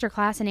 with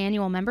Masterclass and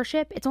annual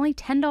membership, it's only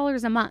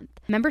 $10 a month.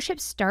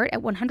 Memberships start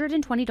at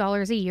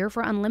 $120 a year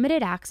for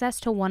unlimited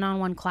access to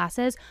one-on-one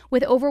classes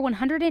with over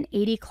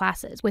 180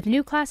 classes, with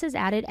new classes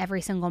added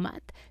every single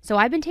month. So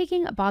I've been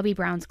taking Bobbi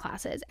Brown's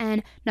classes,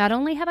 and not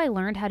only have I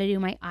learned how to do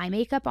my eye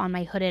makeup on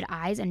my hooded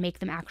eyes and make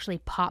them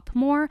actually pop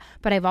more,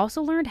 but I've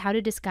also learned how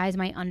to disguise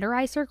my under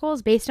eye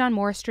circles based on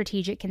more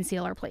strategic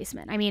concealer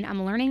placement. I mean,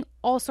 I'm learning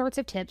all sorts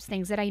of tips,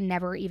 things that I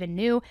never even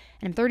knew,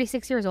 and I'm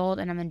 36 years old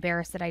and I'm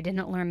embarrassed that I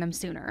didn't learn them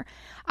sooner.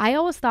 I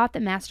always thought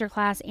that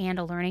Masterclass and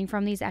learning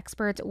from these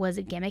experts was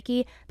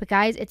gimmicky, but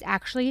guys, it's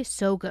actually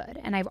so good,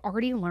 and I've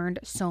already learned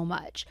so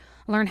much.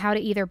 Learn how to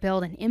either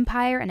build an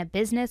empire and a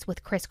business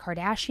with Kris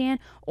Kardashian,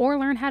 or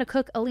learn how to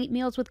cook elite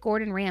meals with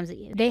Gordon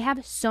Ramsay. They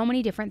have so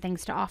many different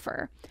things to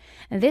offer.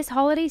 This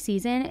holiday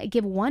season,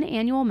 give one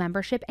annual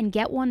membership and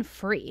get one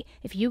free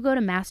if you go to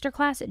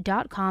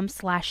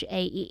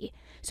masterclass.com/AE.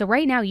 So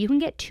right now, you can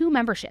get 2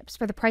 memberships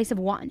for the price of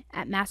one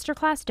at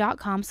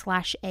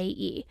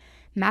masterclass.com/AE.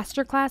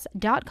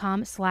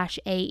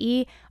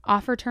 masterclass.com/AE.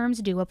 Offer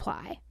terms do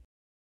apply.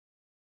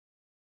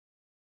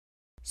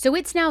 So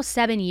it's now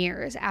 7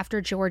 years after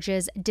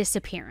George's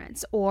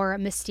disappearance or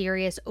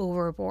mysterious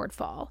overboard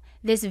fall.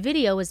 This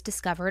video was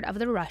discovered of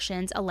the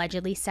Russians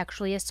allegedly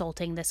sexually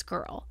assaulting this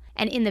girl.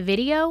 And in the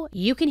video,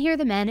 you can hear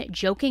the men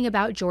joking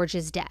about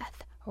George's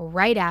death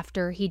right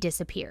after he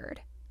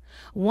disappeared.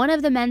 One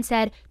of the men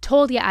said,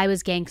 "Told ya I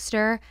was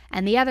gangster,"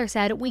 and the other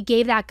said, "We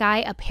gave that guy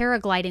a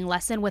paragliding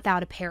lesson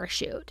without a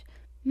parachute."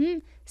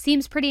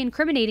 Seems pretty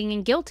incriminating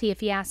and guilty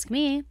if you ask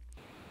me.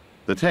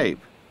 The tape,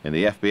 in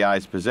the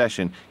FBI's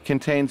possession,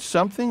 contained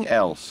something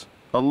else,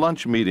 a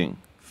lunch meeting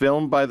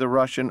filmed by the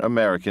Russian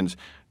Americans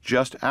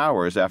just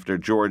hours after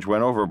George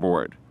went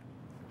overboard.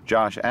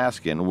 Josh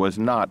Askin was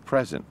not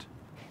present.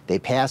 They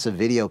pass a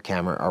video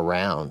camera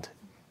around,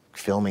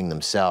 filming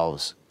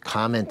themselves,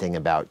 commenting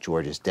about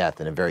George's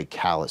death in a very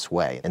callous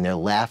way. And they're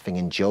laughing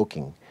and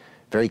joking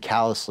very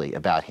callously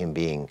about him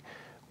being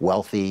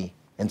wealthy.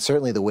 And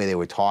certainly the way they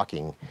were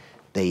talking,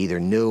 they either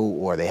knew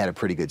or they had a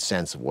pretty good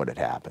sense of what had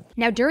happened.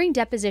 Now, during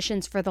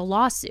depositions for the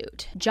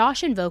lawsuit,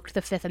 Josh invoked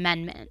the Fifth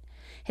Amendment.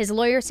 His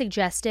lawyer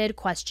suggested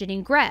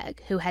questioning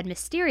Greg, who had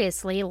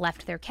mysteriously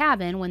left their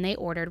cabin when they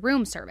ordered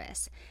room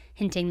service,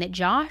 hinting that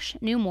Josh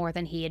knew more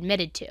than he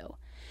admitted to.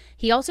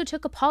 He also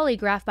took a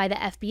polygraph by the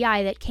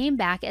FBI that came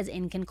back as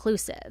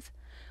inconclusive.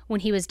 When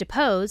he was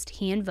deposed,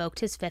 he invoked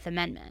his Fifth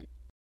Amendment.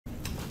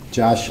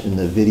 Josh in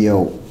the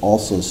video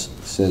also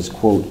says,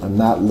 quote, "I'm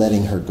not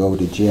letting her go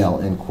to jail,"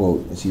 end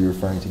quote. Is he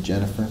referring to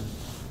Jennifer?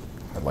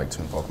 I'd like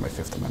to invoke my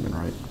Fifth Amendment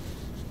right.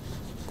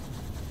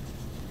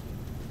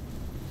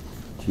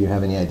 Do you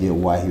have any idea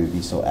why he would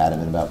be so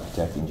adamant about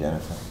protecting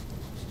Jennifer?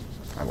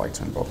 I'd like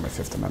to invoke my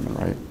Fifth Amendment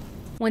right.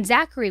 When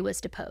Zachary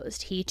was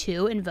deposed, he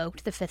too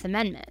invoked the Fifth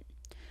Amendment.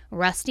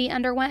 Rusty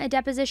underwent a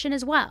deposition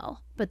as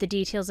well, but the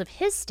details of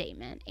his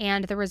statement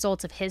and the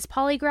results of his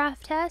polygraph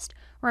test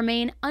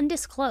remain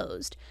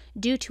undisclosed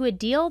due to a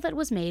deal that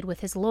was made with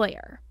his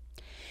lawyer.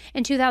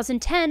 In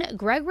 2010,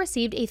 Greg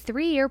received a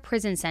 3-year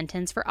prison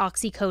sentence for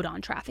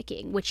oxycodone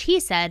trafficking, which he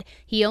said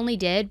he only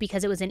did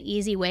because it was an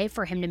easy way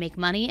for him to make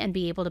money and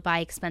be able to buy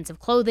expensive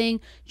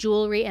clothing,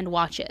 jewelry, and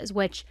watches,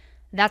 which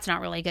that's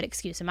not really a good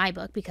excuse in my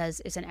book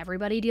because isn't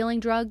everybody dealing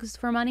drugs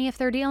for money if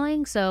they're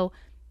dealing? So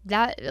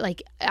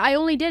I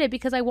only did it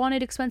because I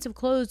wanted expensive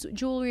clothes,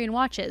 jewelry, and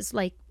watches.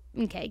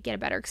 Okay, get a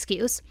better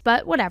excuse.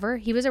 But whatever,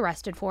 he was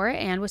arrested for it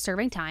and was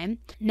serving time.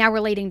 Now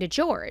relating to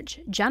George,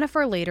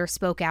 Jennifer later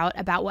spoke out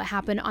about what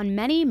happened on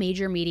many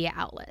major media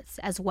outlets,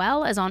 as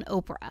well as on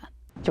Oprah.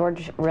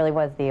 George really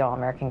was the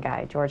all-American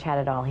guy. George had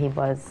it all. He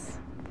was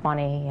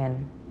funny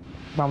and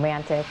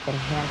romantic and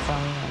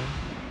handsome,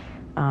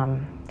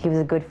 and he was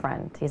a good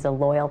friend. He's a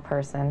loyal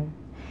person.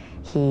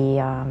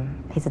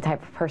 He's the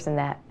type of person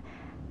that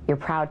you're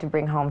proud to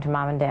bring home to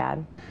mom and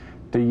dad.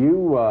 Do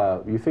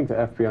you think the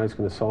FBI is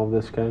going to solve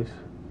this case?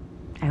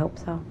 I hope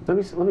so. Let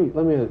me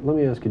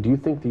ask you. Do you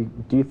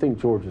think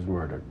George is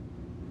murdered?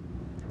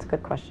 That's a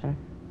good question.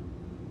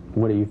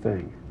 What do you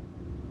think?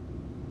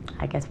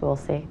 I guess we'll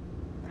see.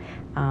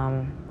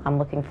 I'm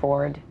looking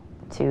forward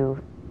to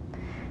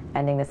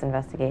ending this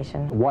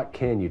investigation. What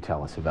can you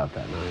tell us about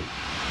that night?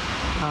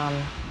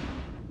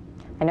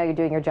 I know you're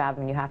doing your job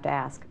and you have to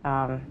ask,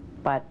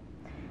 but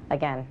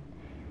again,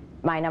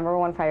 my number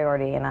one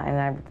priority, and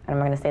I'm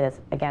going to say this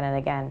again and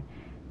again,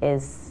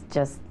 is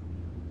just,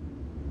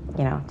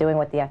 doing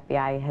what the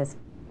FBI has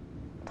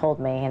told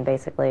me, and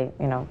basically,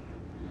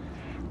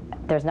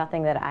 there's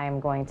nothing that I'm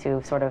going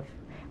to sort of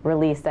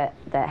release that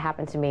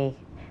happened to me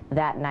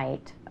that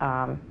night.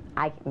 I'm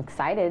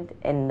excited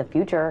in the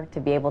future to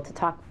be able to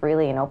talk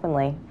freely and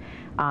openly,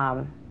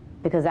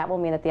 because that will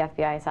mean that the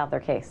FBI has solved their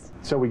case.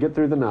 So we get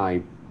through the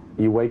night,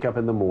 you wake up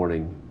in the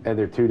morning, and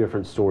there are two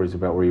different stories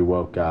about where you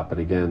woke up.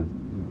 And again,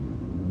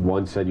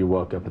 one said you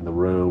woke up in the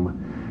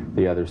room,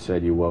 the other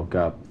said you woke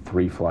up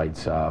 3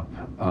 flights up.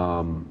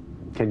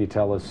 Can you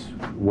tell us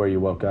where you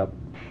woke up?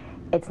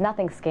 It's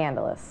nothing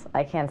scandalous,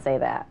 I can't say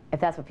that, if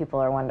that's what people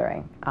are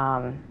wondering.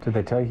 Did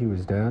they tell you he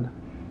was dead?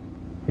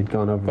 He'd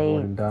gone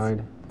overboard and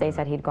died? They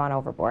said he'd gone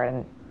overboard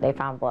and they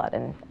found blood.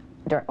 And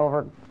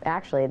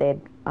actually,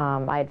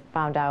 I had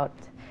found out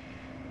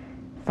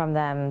from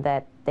them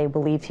that they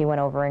believed he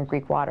went over in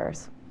Greek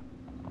waters.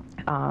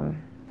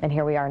 And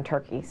here we are in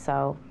Turkey.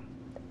 So,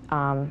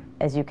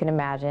 as you can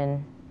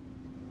imagine,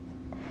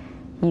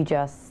 you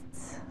just,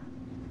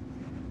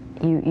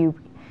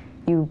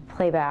 you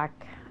play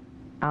back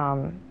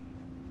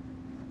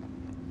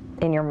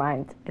in your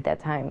mind at that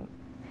time,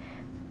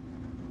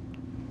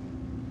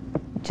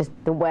 just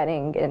the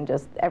wedding and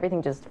just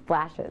everything just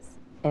flashes,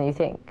 and you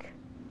think,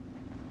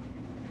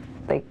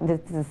 like,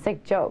 this is a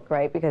sick joke,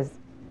 right? Because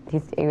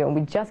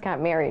we just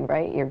got married,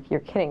 right? You're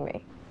kidding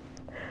me.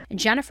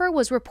 Jennifer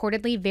was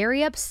reportedly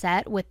very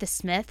upset with the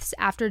Smiths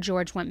after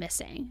George went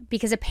missing,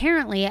 because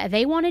apparently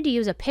they wanted to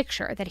use a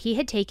picture that he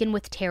had taken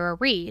with Tara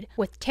Reid,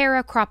 with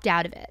Tara cropped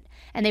out of it,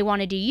 and they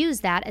wanted to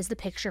use that as the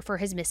picture for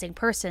his missing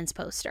persons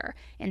poster,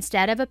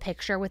 instead of a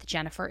picture with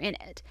Jennifer in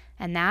it.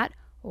 And that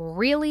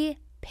really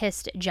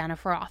pissed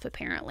Jennifer off,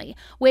 apparently,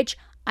 which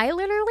I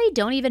literally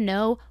don't even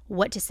know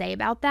what to say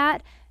about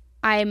that.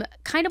 I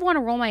kind of want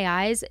to roll my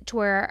eyes to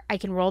where I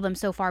can roll them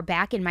so far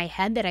back in my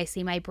head that I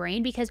see my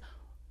brain, because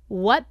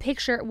what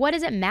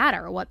does it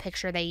matter what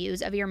picture they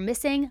use of your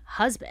missing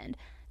husband?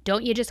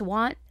 Don't you just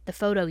want the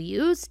photo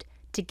used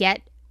to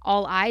get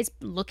all eyes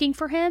looking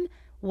for him?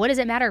 What does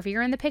it matter if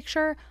you're in the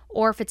picture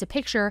or if it's a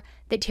picture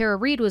that Tara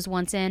Reid was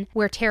once in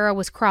where Tara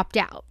was cropped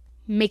out?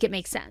 Make it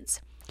make sense.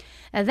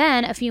 And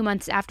then, a few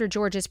months after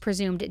George's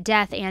presumed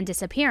death and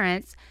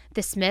disappearance,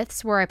 the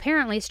Smiths were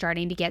apparently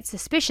starting to get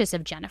suspicious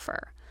of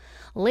Jennifer.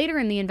 Later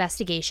in the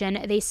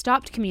investigation, they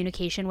stopped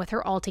communication with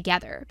her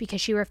altogether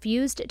because she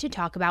refused to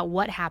talk about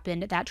what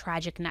happened that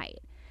tragic night.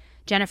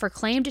 Jennifer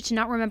claimed to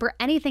not remember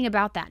anything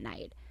about that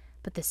night,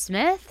 but the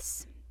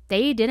Smiths,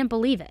 they didn't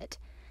believe it.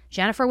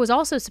 Jennifer was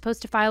also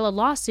supposed to file a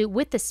lawsuit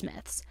with the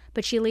Smiths,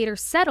 but she later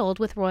settled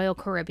with Royal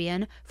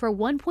Caribbean for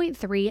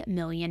 $1.3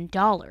 million.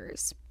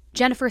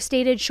 Jennifer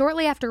stated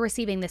shortly after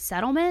receiving the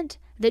settlement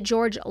that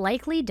George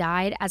likely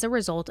died as a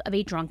result of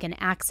a drunken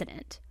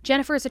accident.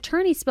 Jennifer's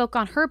attorney spoke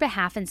on her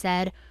behalf and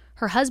said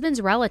her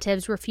husband's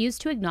relatives refused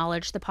to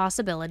acknowledge the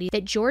possibility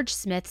that George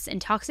Smith's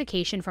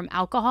intoxication from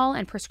alcohol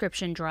and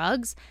prescription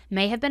drugs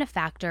may have been a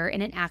factor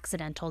in an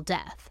accidental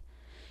death.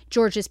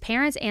 George's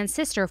parents and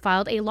sister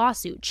filed a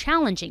lawsuit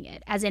challenging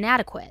it as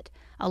inadequate,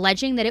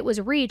 alleging that it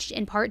was reached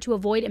in part to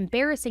avoid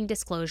embarrassing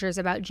disclosures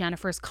about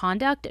Jennifer's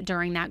conduct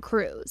during that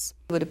cruise.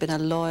 He would have been a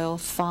loyal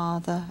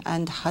father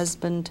and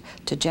husband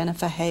to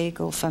Jennifer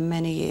Hagel for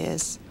many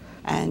years,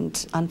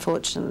 and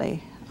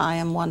unfortunately, I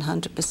am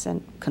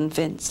 100%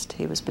 convinced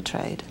he was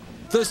betrayed.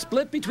 The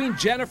split between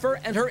Jennifer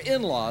and her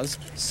in-laws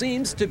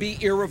seems to be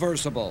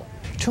irreversible.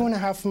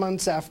 2.5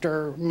 months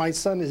after my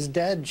son is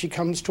dead, she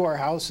comes to our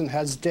house and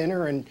has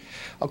dinner, and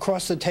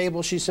across the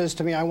table she says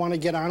to me, "I want to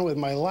get on with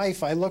my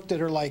life." I looked at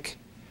her like,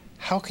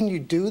 how can you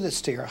do this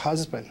to your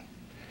husband?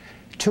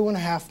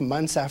 2.5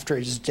 months after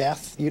his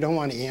death, you don't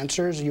want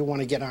answers, you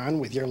want to get on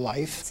with your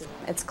life.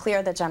 It's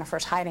clear that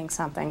Jennifer's hiding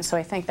something, so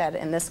I think that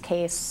in this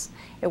case,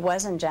 it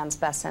was in Jen's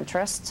best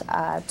interest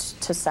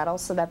to settle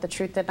so that the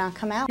truth did not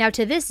come out. Now,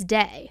 to this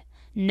day,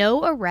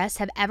 no arrests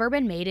have ever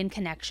been made in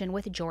connection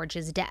with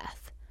George's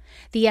death.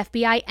 The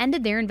FBI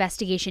ended their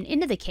investigation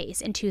into the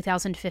case in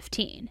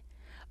 2015.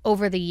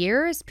 Over the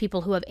years,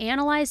 people who have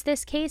analyzed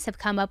this case have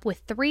come up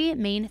with 3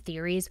 main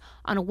theories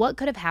on what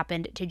could have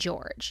happened to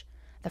George.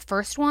 The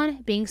first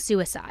one being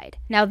suicide.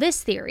 Now,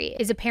 this theory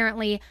is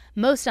apparently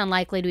most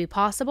unlikely to be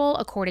possible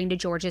according to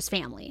George's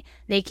family.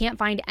 They can't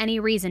find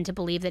any reason to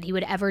believe that he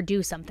would ever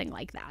do something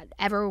like that,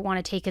 ever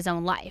want to take his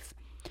own life.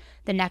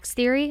 The next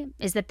theory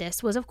is that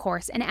this was, of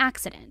course, an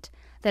accident.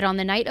 That on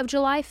the night of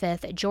July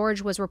 5th,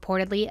 George was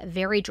reportedly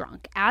very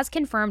drunk, as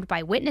confirmed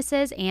by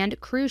witnesses and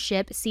cruise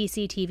ship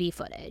CCTV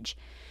footage.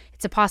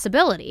 It's a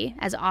possibility,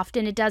 as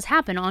often it does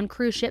happen on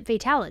cruise ship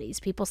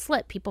fatalities. People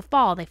slip, people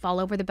fall, they fall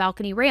over the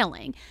balcony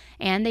railing,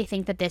 and they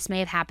think that this may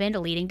have happened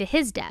leading to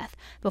his death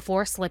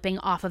before slipping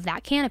off of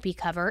that canopy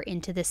cover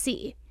into the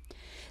sea.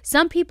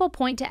 Some people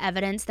point to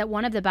evidence that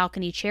one of the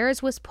balcony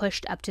chairs was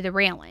pushed up to the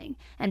railing,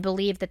 and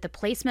believe that the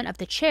placement of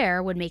the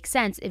chair would make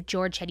sense if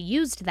George had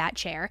used that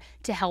chair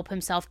to help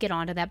himself get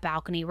onto that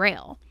balcony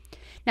rail.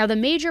 Now, the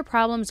major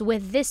problems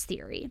with this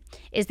theory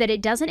is that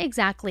it doesn't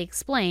exactly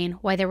explain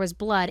why there was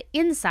blood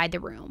inside the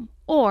room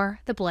or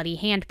the bloody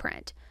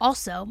handprint.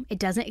 Also, it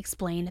doesn't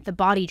explain the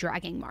body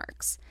dragging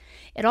marks.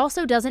 It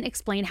also doesn't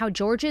explain how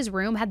George's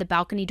room had the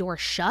balcony door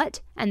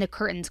shut and the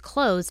curtains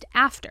closed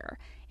after,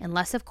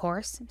 unless, of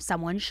course,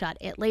 someone shut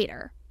it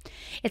later.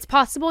 It's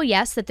possible,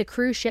 yes, that the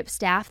cruise ship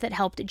staff that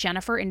helped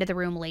Jennifer into the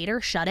room later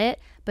shut it,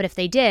 but if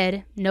they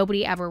did,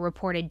 nobody ever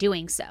reported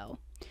doing so.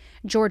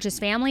 George's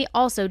family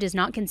also does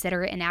not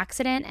consider it an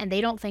accident, and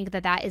they don't think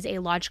that that is a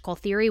logical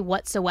theory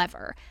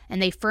whatsoever,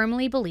 and they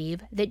firmly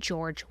believe that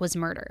George was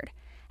murdered.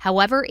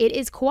 However, it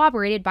is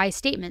corroborated by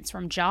statements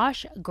from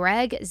Josh,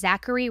 Greg,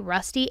 Zachary,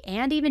 Rusty,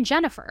 and even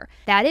Jennifer.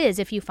 That is,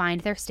 if you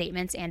find their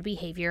statements and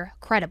behavior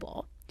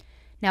credible.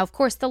 Now, of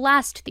course, the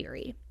last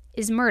theory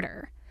is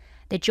murder.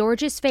 That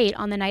George's fate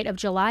on the night of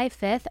July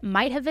 5th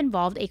might have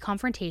involved a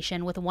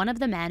confrontation with one of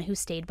the men who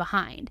stayed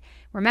behind.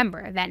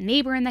 Remember, that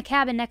neighbor in the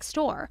cabin next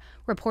door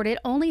reported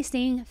only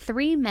seeing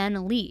 3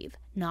 men leave,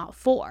 not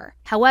 4.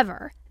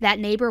 However, that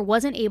neighbor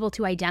wasn't able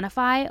to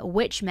identify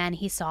which men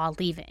he saw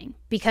leaving,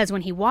 because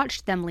when he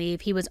watched them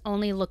leave, he was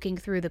only looking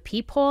through the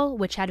peephole,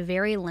 which had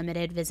very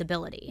limited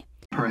visibility.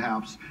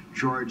 Perhaps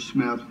George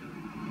Smith,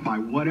 by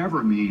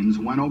whatever means,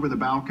 went over the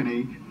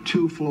balcony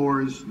 2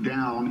 floors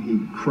down. He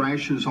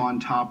crashes on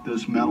top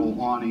this metal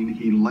awning.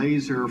 He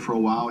lays there for a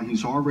while.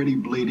 He's already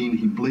bleeding.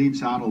 He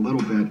bleeds out a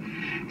little bit.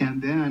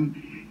 And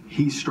then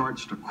he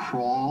starts to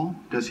crawl.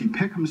 Does he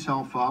pick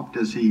himself up?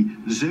 Does he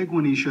zig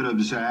when he should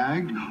have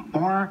zagged?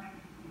 Or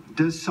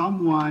does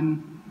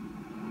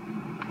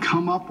someone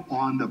come up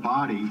on the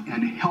body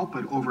and help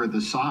it over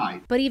the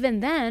side? But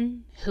even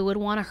then, who would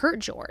want to hurt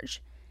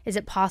George? Is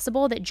it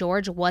possible that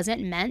George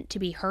wasn't meant to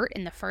be hurt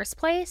in the first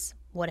place?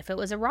 What if it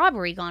was a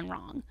robbery gone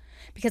wrong?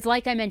 Because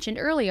like I mentioned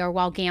earlier,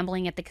 while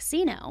gambling at the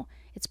casino,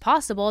 it's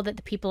possible that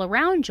the people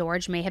around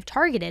George may have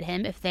targeted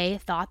him if they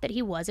thought that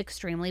he was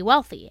extremely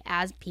wealthy,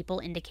 as people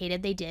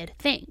indicated they did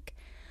think.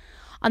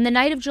 On the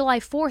night of July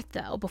 4th,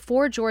 though,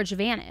 before George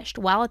vanished,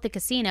 while at the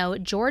casino,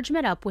 George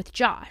met up with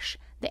Josh,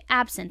 the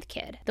absinthe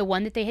kid, the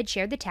one that they had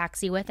shared the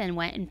taxi with and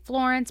went in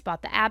Florence,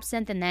 bought the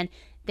absinthe, and then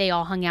they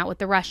all hung out with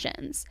the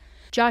Russians.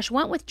 Josh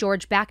went with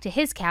George back to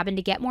his cabin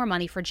to get more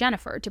money for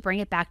Jennifer to bring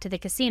it back to the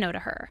casino to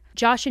her.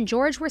 Josh and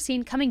George were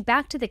seen coming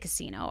back to the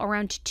casino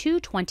around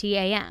 2:20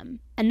 a.m.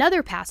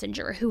 Another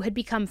passenger who had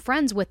become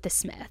friends with the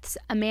Smiths,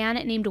 a man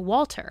named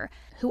Walter,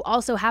 who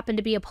also happened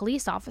to be a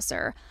police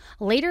officer,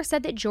 later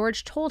said that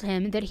George told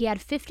him that he had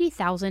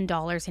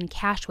 $50,000 in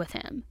cash with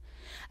him.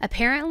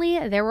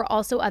 Apparently, there were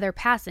also other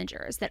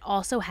passengers that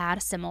also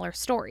had similar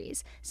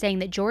stories, saying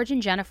that George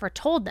and Jennifer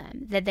told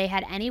them that they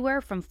had anywhere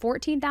from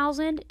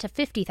 $14,000 to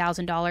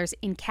 $50,000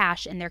 in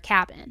cash in their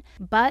cabin,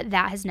 but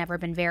that has never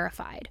been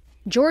verified.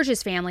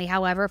 George's family,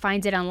 however,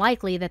 finds it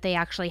unlikely that they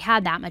actually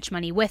had that much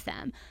money with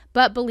them,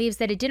 but believes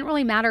that it didn't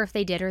really matter if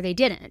they did or they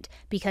didn't,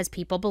 because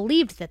people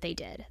believed that they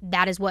did.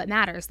 That is what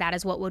matters. That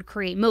is what would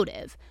create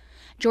motive.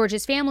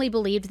 George's family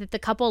believed that the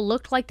couple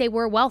looked like they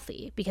were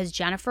wealthy because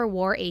Jennifer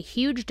wore a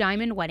huge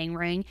diamond wedding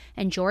ring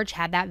and George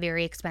had that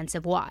very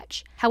expensive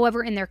watch.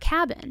 However, in their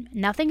cabin,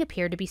 nothing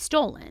appeared to be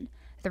stolen.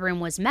 The room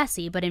was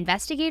messy, but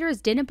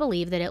investigators didn't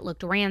believe that it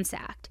looked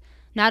ransacked.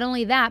 Not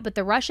only that, but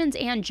the Russians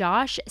and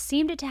Josh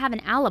seemed to have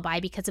an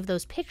alibi because of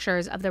those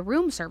pictures of the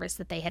room service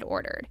that they had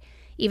ordered,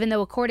 even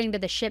though according to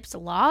the ship's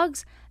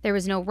logs, there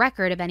was no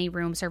record of any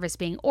room service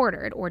being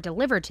ordered or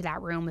delivered to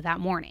that room that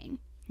morning.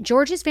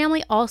 George's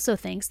family also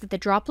thinks that the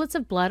droplets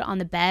of blood on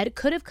the bed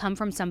could have come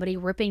from somebody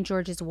ripping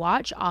George's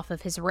watch off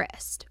of his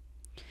wrist.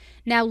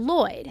 Now,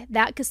 Lloyd,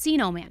 that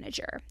casino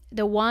manager,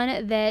 the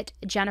one that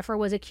Jennifer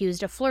was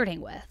accused of flirting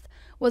with,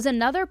 was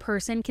another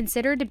person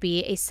considered to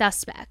be a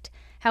suspect.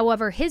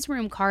 However, his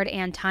room card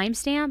and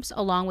timestamps,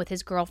 along with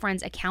his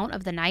girlfriend's account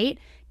of the night,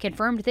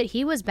 confirmed that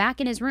he was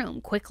back in his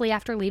room quickly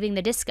after leaving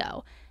the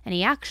disco, and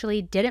he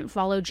actually didn't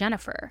follow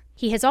Jennifer.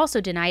 He has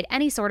also denied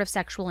any sort of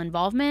sexual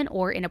involvement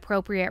or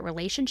inappropriate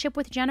relationship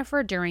with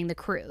Jennifer during the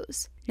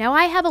cruise. Now,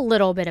 I have a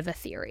little bit of a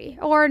theory,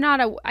 or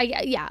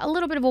a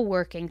little bit of a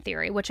working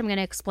theory, which I'm going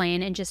to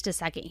explain in just a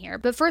second here.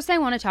 But first, I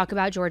want to talk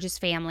about George's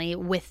family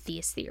with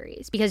these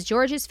theories, because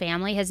George's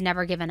family has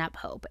never given up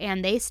hope,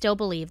 and they still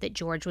believe that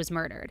George was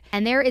murdered.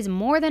 And there is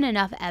more than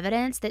enough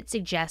evidence that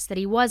suggests that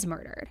he was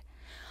murdered.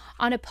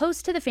 On a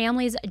post to the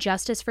family's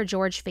Justice for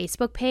George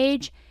Facebook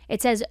page,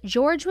 it says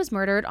George was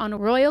murdered on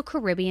Royal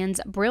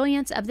Caribbean's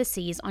Brilliance of the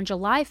Seas on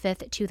July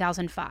 5th,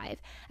 2005,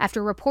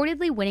 after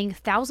reportedly winning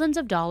thousands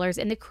of dollars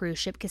in the cruise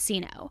ship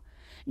casino.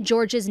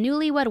 George's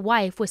newlywed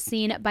wife was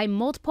seen by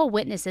multiple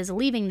witnesses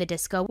leaving the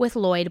disco with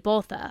Lloyd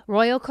Boltha,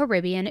 Royal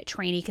Caribbean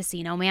trainee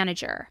casino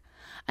manager.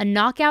 A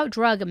knockout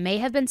drug may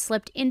have been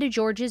slipped into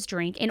George's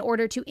drink in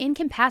order to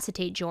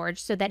incapacitate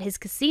George so that his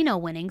casino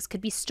winnings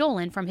could be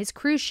stolen from his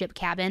cruise ship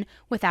cabin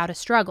without a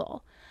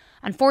struggle.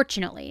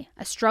 Unfortunately,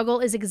 a struggle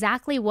is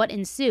exactly what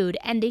ensued,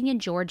 ending in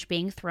George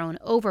being thrown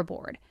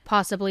overboard,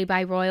 possibly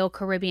by Royal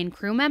Caribbean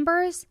crew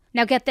members.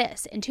 Now get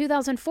this, in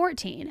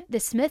 2014, the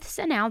Smiths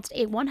announced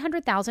a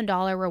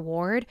 $100,000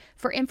 reward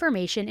for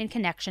information in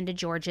connection to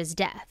George's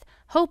death,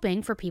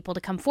 hoping for people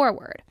to come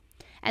forward.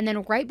 And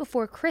then right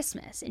before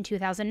Christmas in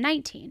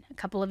 2019, a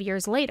couple of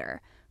years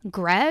later,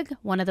 Greg,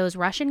 one of those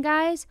Russian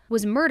guys,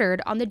 was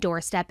murdered on the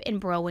doorstep in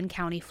Broward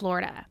County,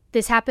 Florida.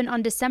 This happened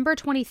on December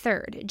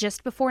 23rd,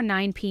 just before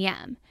 9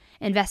 p.m.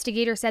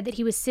 Investigators said that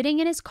he was sitting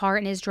in his car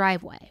in his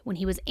driveway when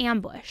he was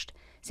ambushed.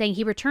 saying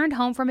he returned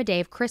home from a day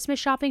of Christmas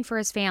shopping for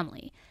his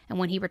family, and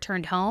when he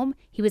returned home,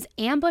 he was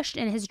ambushed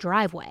in his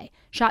driveway,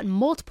 shot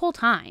multiple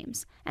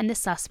times, and the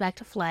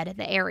suspect fled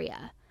the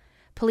area.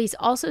 Police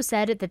also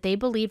said that they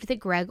believed that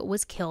Greg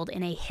was killed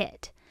in a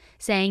hit,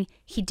 saying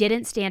he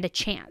didn't stand a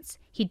chance.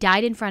 He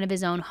died in front of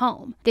his own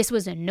home. This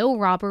was no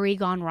robbery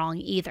gone wrong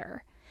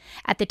either.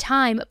 At the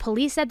time,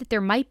 police said that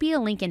there might be a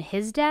link in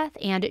his death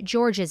and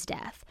George's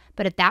death,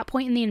 but at that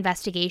point in the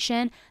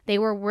investigation, they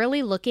were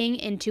really looking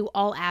into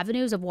all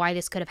avenues of why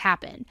this could have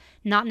happened,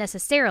 not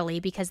necessarily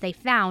because they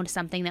found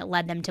something that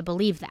led them to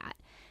believe that.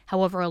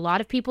 However, a lot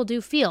of people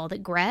do feel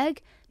that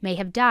Greg may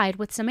have died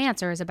with some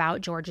answers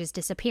about George's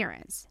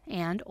disappearance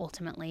and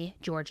ultimately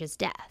George's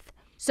death.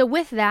 So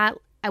with that,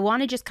 I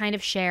want to just kind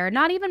of share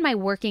not even my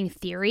working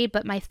theory,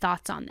 but my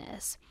thoughts on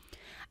this.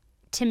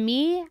 To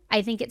me,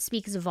 I think it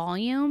speaks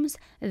volumes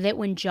that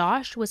when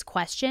Josh was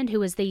questioned, who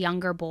was the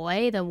younger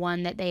boy, the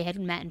one that they had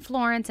met in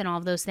Florence and all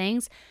of those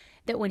things,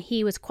 that when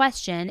he was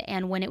questioned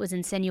and when it was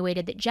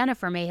insinuated that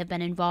Jennifer may have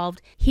been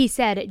involved, he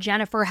said,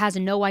 "Jennifer has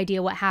no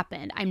idea what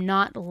happened. I'm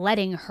not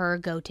letting her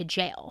go to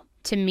jail."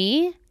 To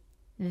me,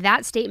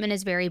 that statement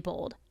is very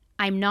bold.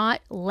 I'm not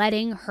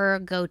letting her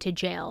go to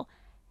jail.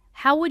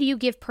 How would you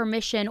give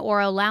permission or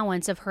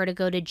allowance of her to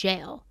go to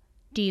jail?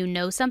 Do you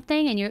know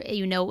something and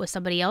you know it was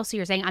somebody else, so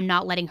you're saying, I'm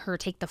not letting her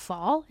take the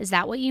fall? Is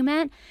that what you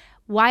meant?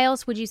 Why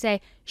else would you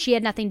say, she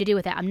had nothing to do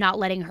with it, I'm not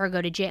letting her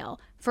go to jail?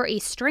 For a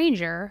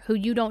stranger who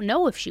you don't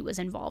know if she was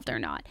involved or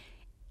not.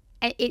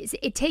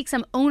 It takes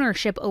some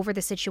ownership over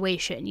the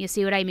situation, you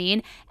see what I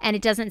mean? And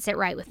it doesn't sit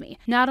right with me.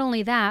 Not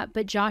only that,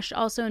 but Josh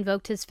also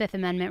invoked his Fifth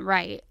Amendment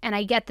right. And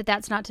I get that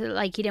that's not to,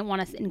 like, he didn't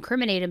want to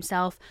incriminate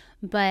himself,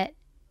 but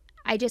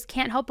I just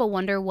can't help but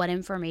wonder what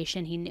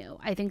information he knew.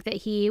 I think that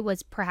he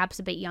was perhaps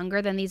a bit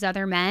younger than these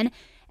other men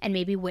and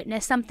maybe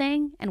witnessed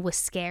something and was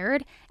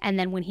scared. And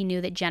then when he knew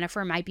that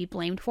Jennifer might be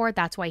blamed for it,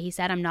 that's why he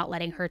said, I'm not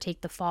letting her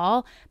take the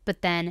fall,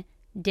 but then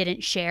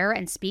didn't share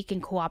and speak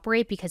and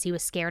cooperate because he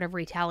was scared of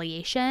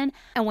retaliation.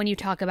 And when you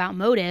talk about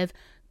motive,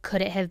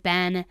 could it have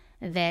been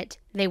that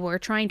they were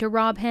trying to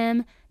rob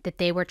him, that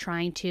they were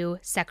trying to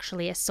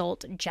sexually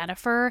assault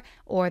Jennifer,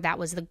 or that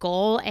was the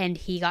goal and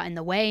he got in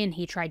the way and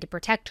he tried to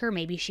protect her?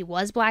 Maybe she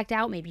was blacked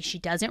out, maybe she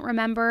doesn't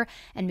remember,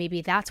 and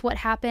maybe that's what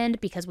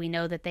happened, because we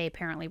know that they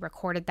apparently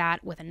recorded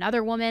that with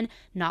another woman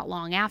not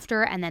long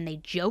after, and then they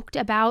joked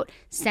about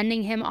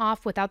sending him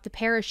off without the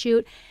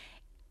parachute.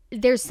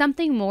 There's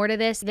something more to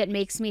this that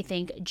makes me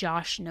think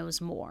Josh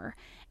knows more.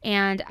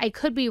 And I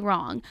could be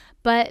wrong,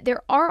 but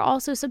there are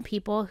also some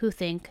people who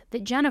think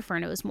that Jennifer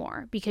knows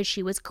more because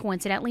she was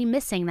coincidentally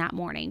missing that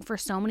morning for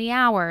so many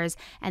hours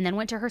and then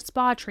went to her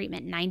spa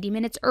treatment 90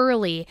 minutes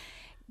early.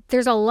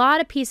 There's a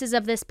lot of pieces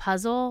of this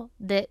puzzle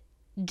that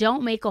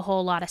don't make a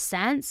whole lot of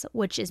sense,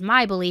 which is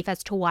my belief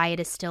as to why it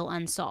is still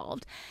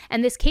unsolved.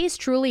 And this case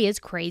truly is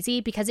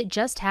crazy because it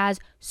just has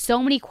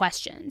so many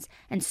questions,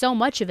 and so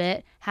much of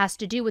it has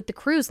to do with the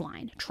cruise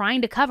line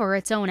trying to cover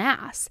its own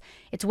ass.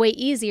 It's way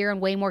easier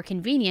and way more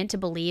convenient to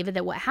believe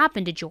that what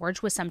happened to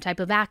George was some type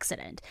of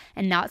accident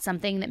and not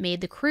something that made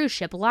the cruise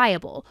ship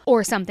liable,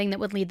 or something that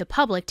would lead the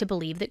public to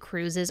believe that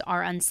cruises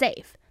are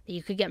unsafe, that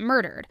you could get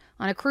murdered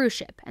on a cruise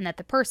ship and that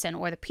the person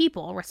or the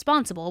people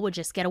responsible would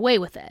just get away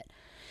with it.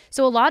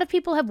 So a lot of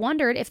people have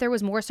wondered if there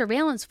was more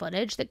surveillance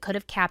footage that could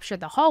have captured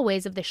the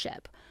hallways of the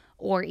ship,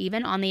 or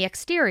even on the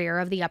exterior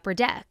of the upper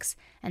decks,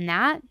 and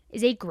that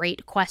is a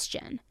great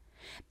question.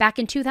 Back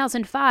in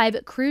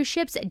 2005, cruise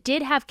ships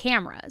did have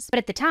cameras, but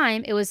at the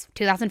time, it was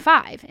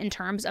 2005 in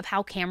terms of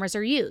how cameras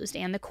are used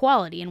and the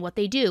quality and what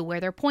they do, where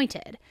they're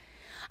pointed.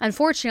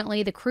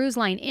 Unfortunately, the cruise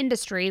line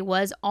industry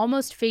was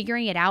almost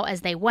figuring it out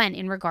as they went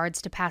in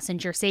regards to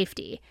passenger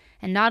safety.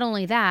 And not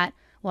only that,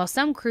 while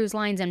some cruise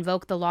lines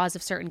invoke the laws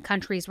of certain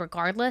countries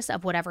regardless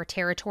of whatever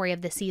territory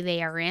of the sea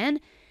they are in,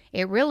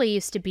 it really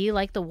used to be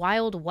like the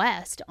Wild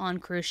West on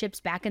cruise ships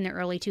back in the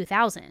early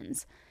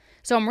 2000s.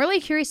 So I'm really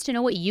curious to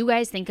know what you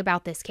guys think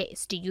about this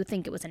case. Do you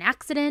think it was an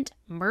accident,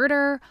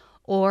 murder,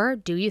 or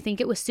do you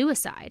think it was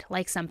suicide,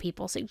 like some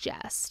people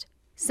suggest?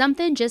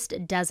 Something just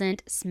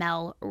doesn't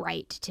smell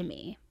right to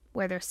me.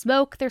 Where there's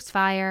smoke, there's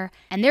fire,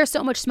 and there's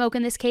so much smoke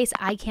in this case,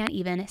 I can't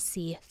even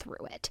see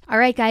through it. All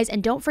right, guys,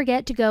 and don't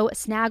forget to go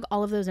snag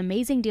all of those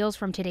amazing deals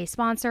from today's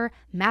sponsor,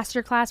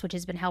 Masterclass, which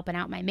has been helping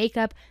out my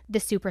makeup, the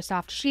super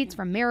soft sheets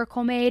from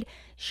Miracle Made,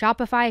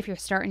 Shopify if you're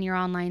starting your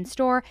online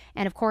store,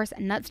 and of course,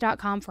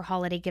 Nuts.com for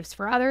holiday gifts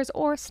for others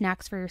or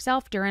snacks for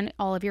yourself during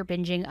all of your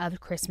binging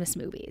of Christmas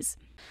movies.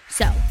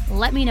 So,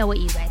 let me know what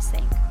you guys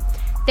think.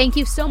 Thank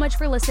you so much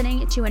for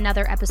listening to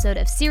another episode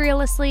of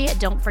Seriously.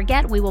 Don't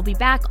forget, we will be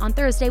back on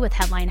Thursday with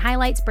headline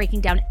highlights,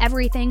 breaking down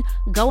everything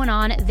going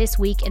on this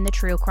week in the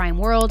true crime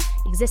world,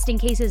 existing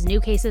cases,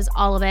 new cases,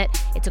 all of it.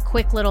 It's a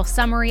quick little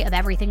summary of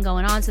everything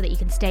going on so that you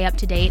can stay up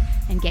to date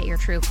and get your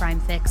true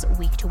crime fix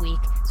week to week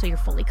so you're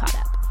fully caught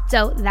up.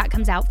 So that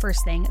comes out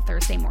first thing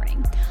Thursday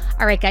morning.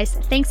 All right, guys,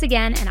 thanks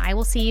again, and I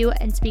will see you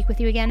and speak with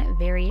you again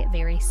very,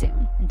 very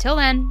soon. Until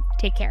then,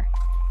 take care.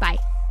 Bye.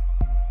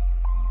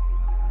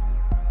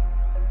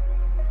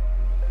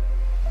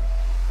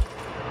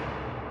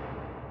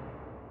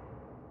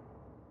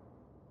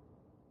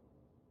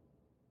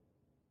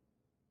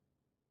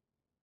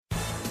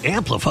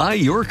 Amplify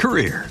your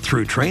career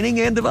through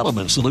training and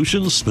development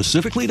solutions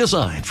specifically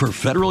designed for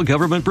federal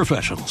government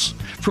professionals.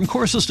 From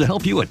courses to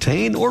help you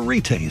attain or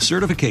retain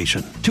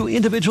certification, to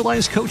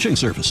individualized coaching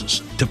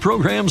services, to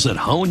programs that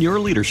hone your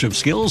leadership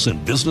skills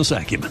and business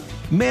acumen,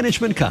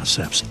 Management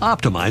Concepts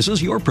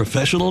optimizes your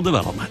professional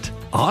development.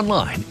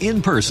 Online,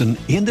 in person,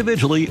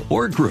 individually,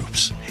 or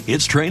groups,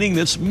 it's training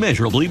that's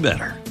measurably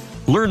better.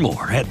 Learn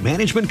more at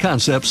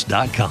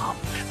managementconcepts.com.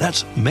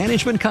 That's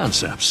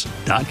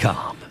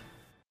managementconcepts.com.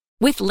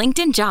 With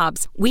LinkedIn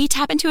Jobs, we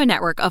tap into a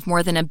network of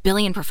more than 1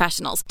 billion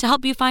professionals to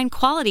help you find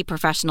quality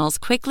professionals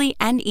quickly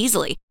and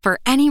easily for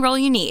any role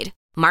you need.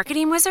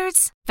 Marketing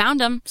wizards?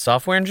 Found them.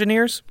 Software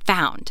engineers?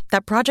 Found.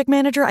 That project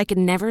manager I could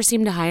never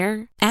seem to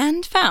hire?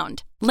 And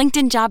found.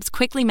 LinkedIn Jobs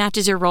quickly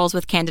matches your roles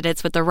with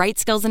candidates with the right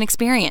skills and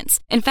experience.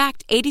 In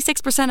fact,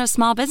 86% of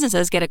small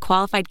businesses get a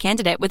qualified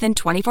candidate within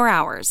 24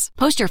 hours.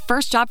 Post your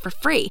first job for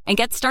free and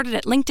get started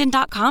at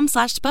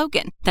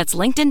linkedin.com/spoken. That's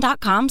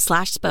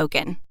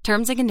linkedin.com/spoken.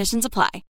 Terms and conditions apply.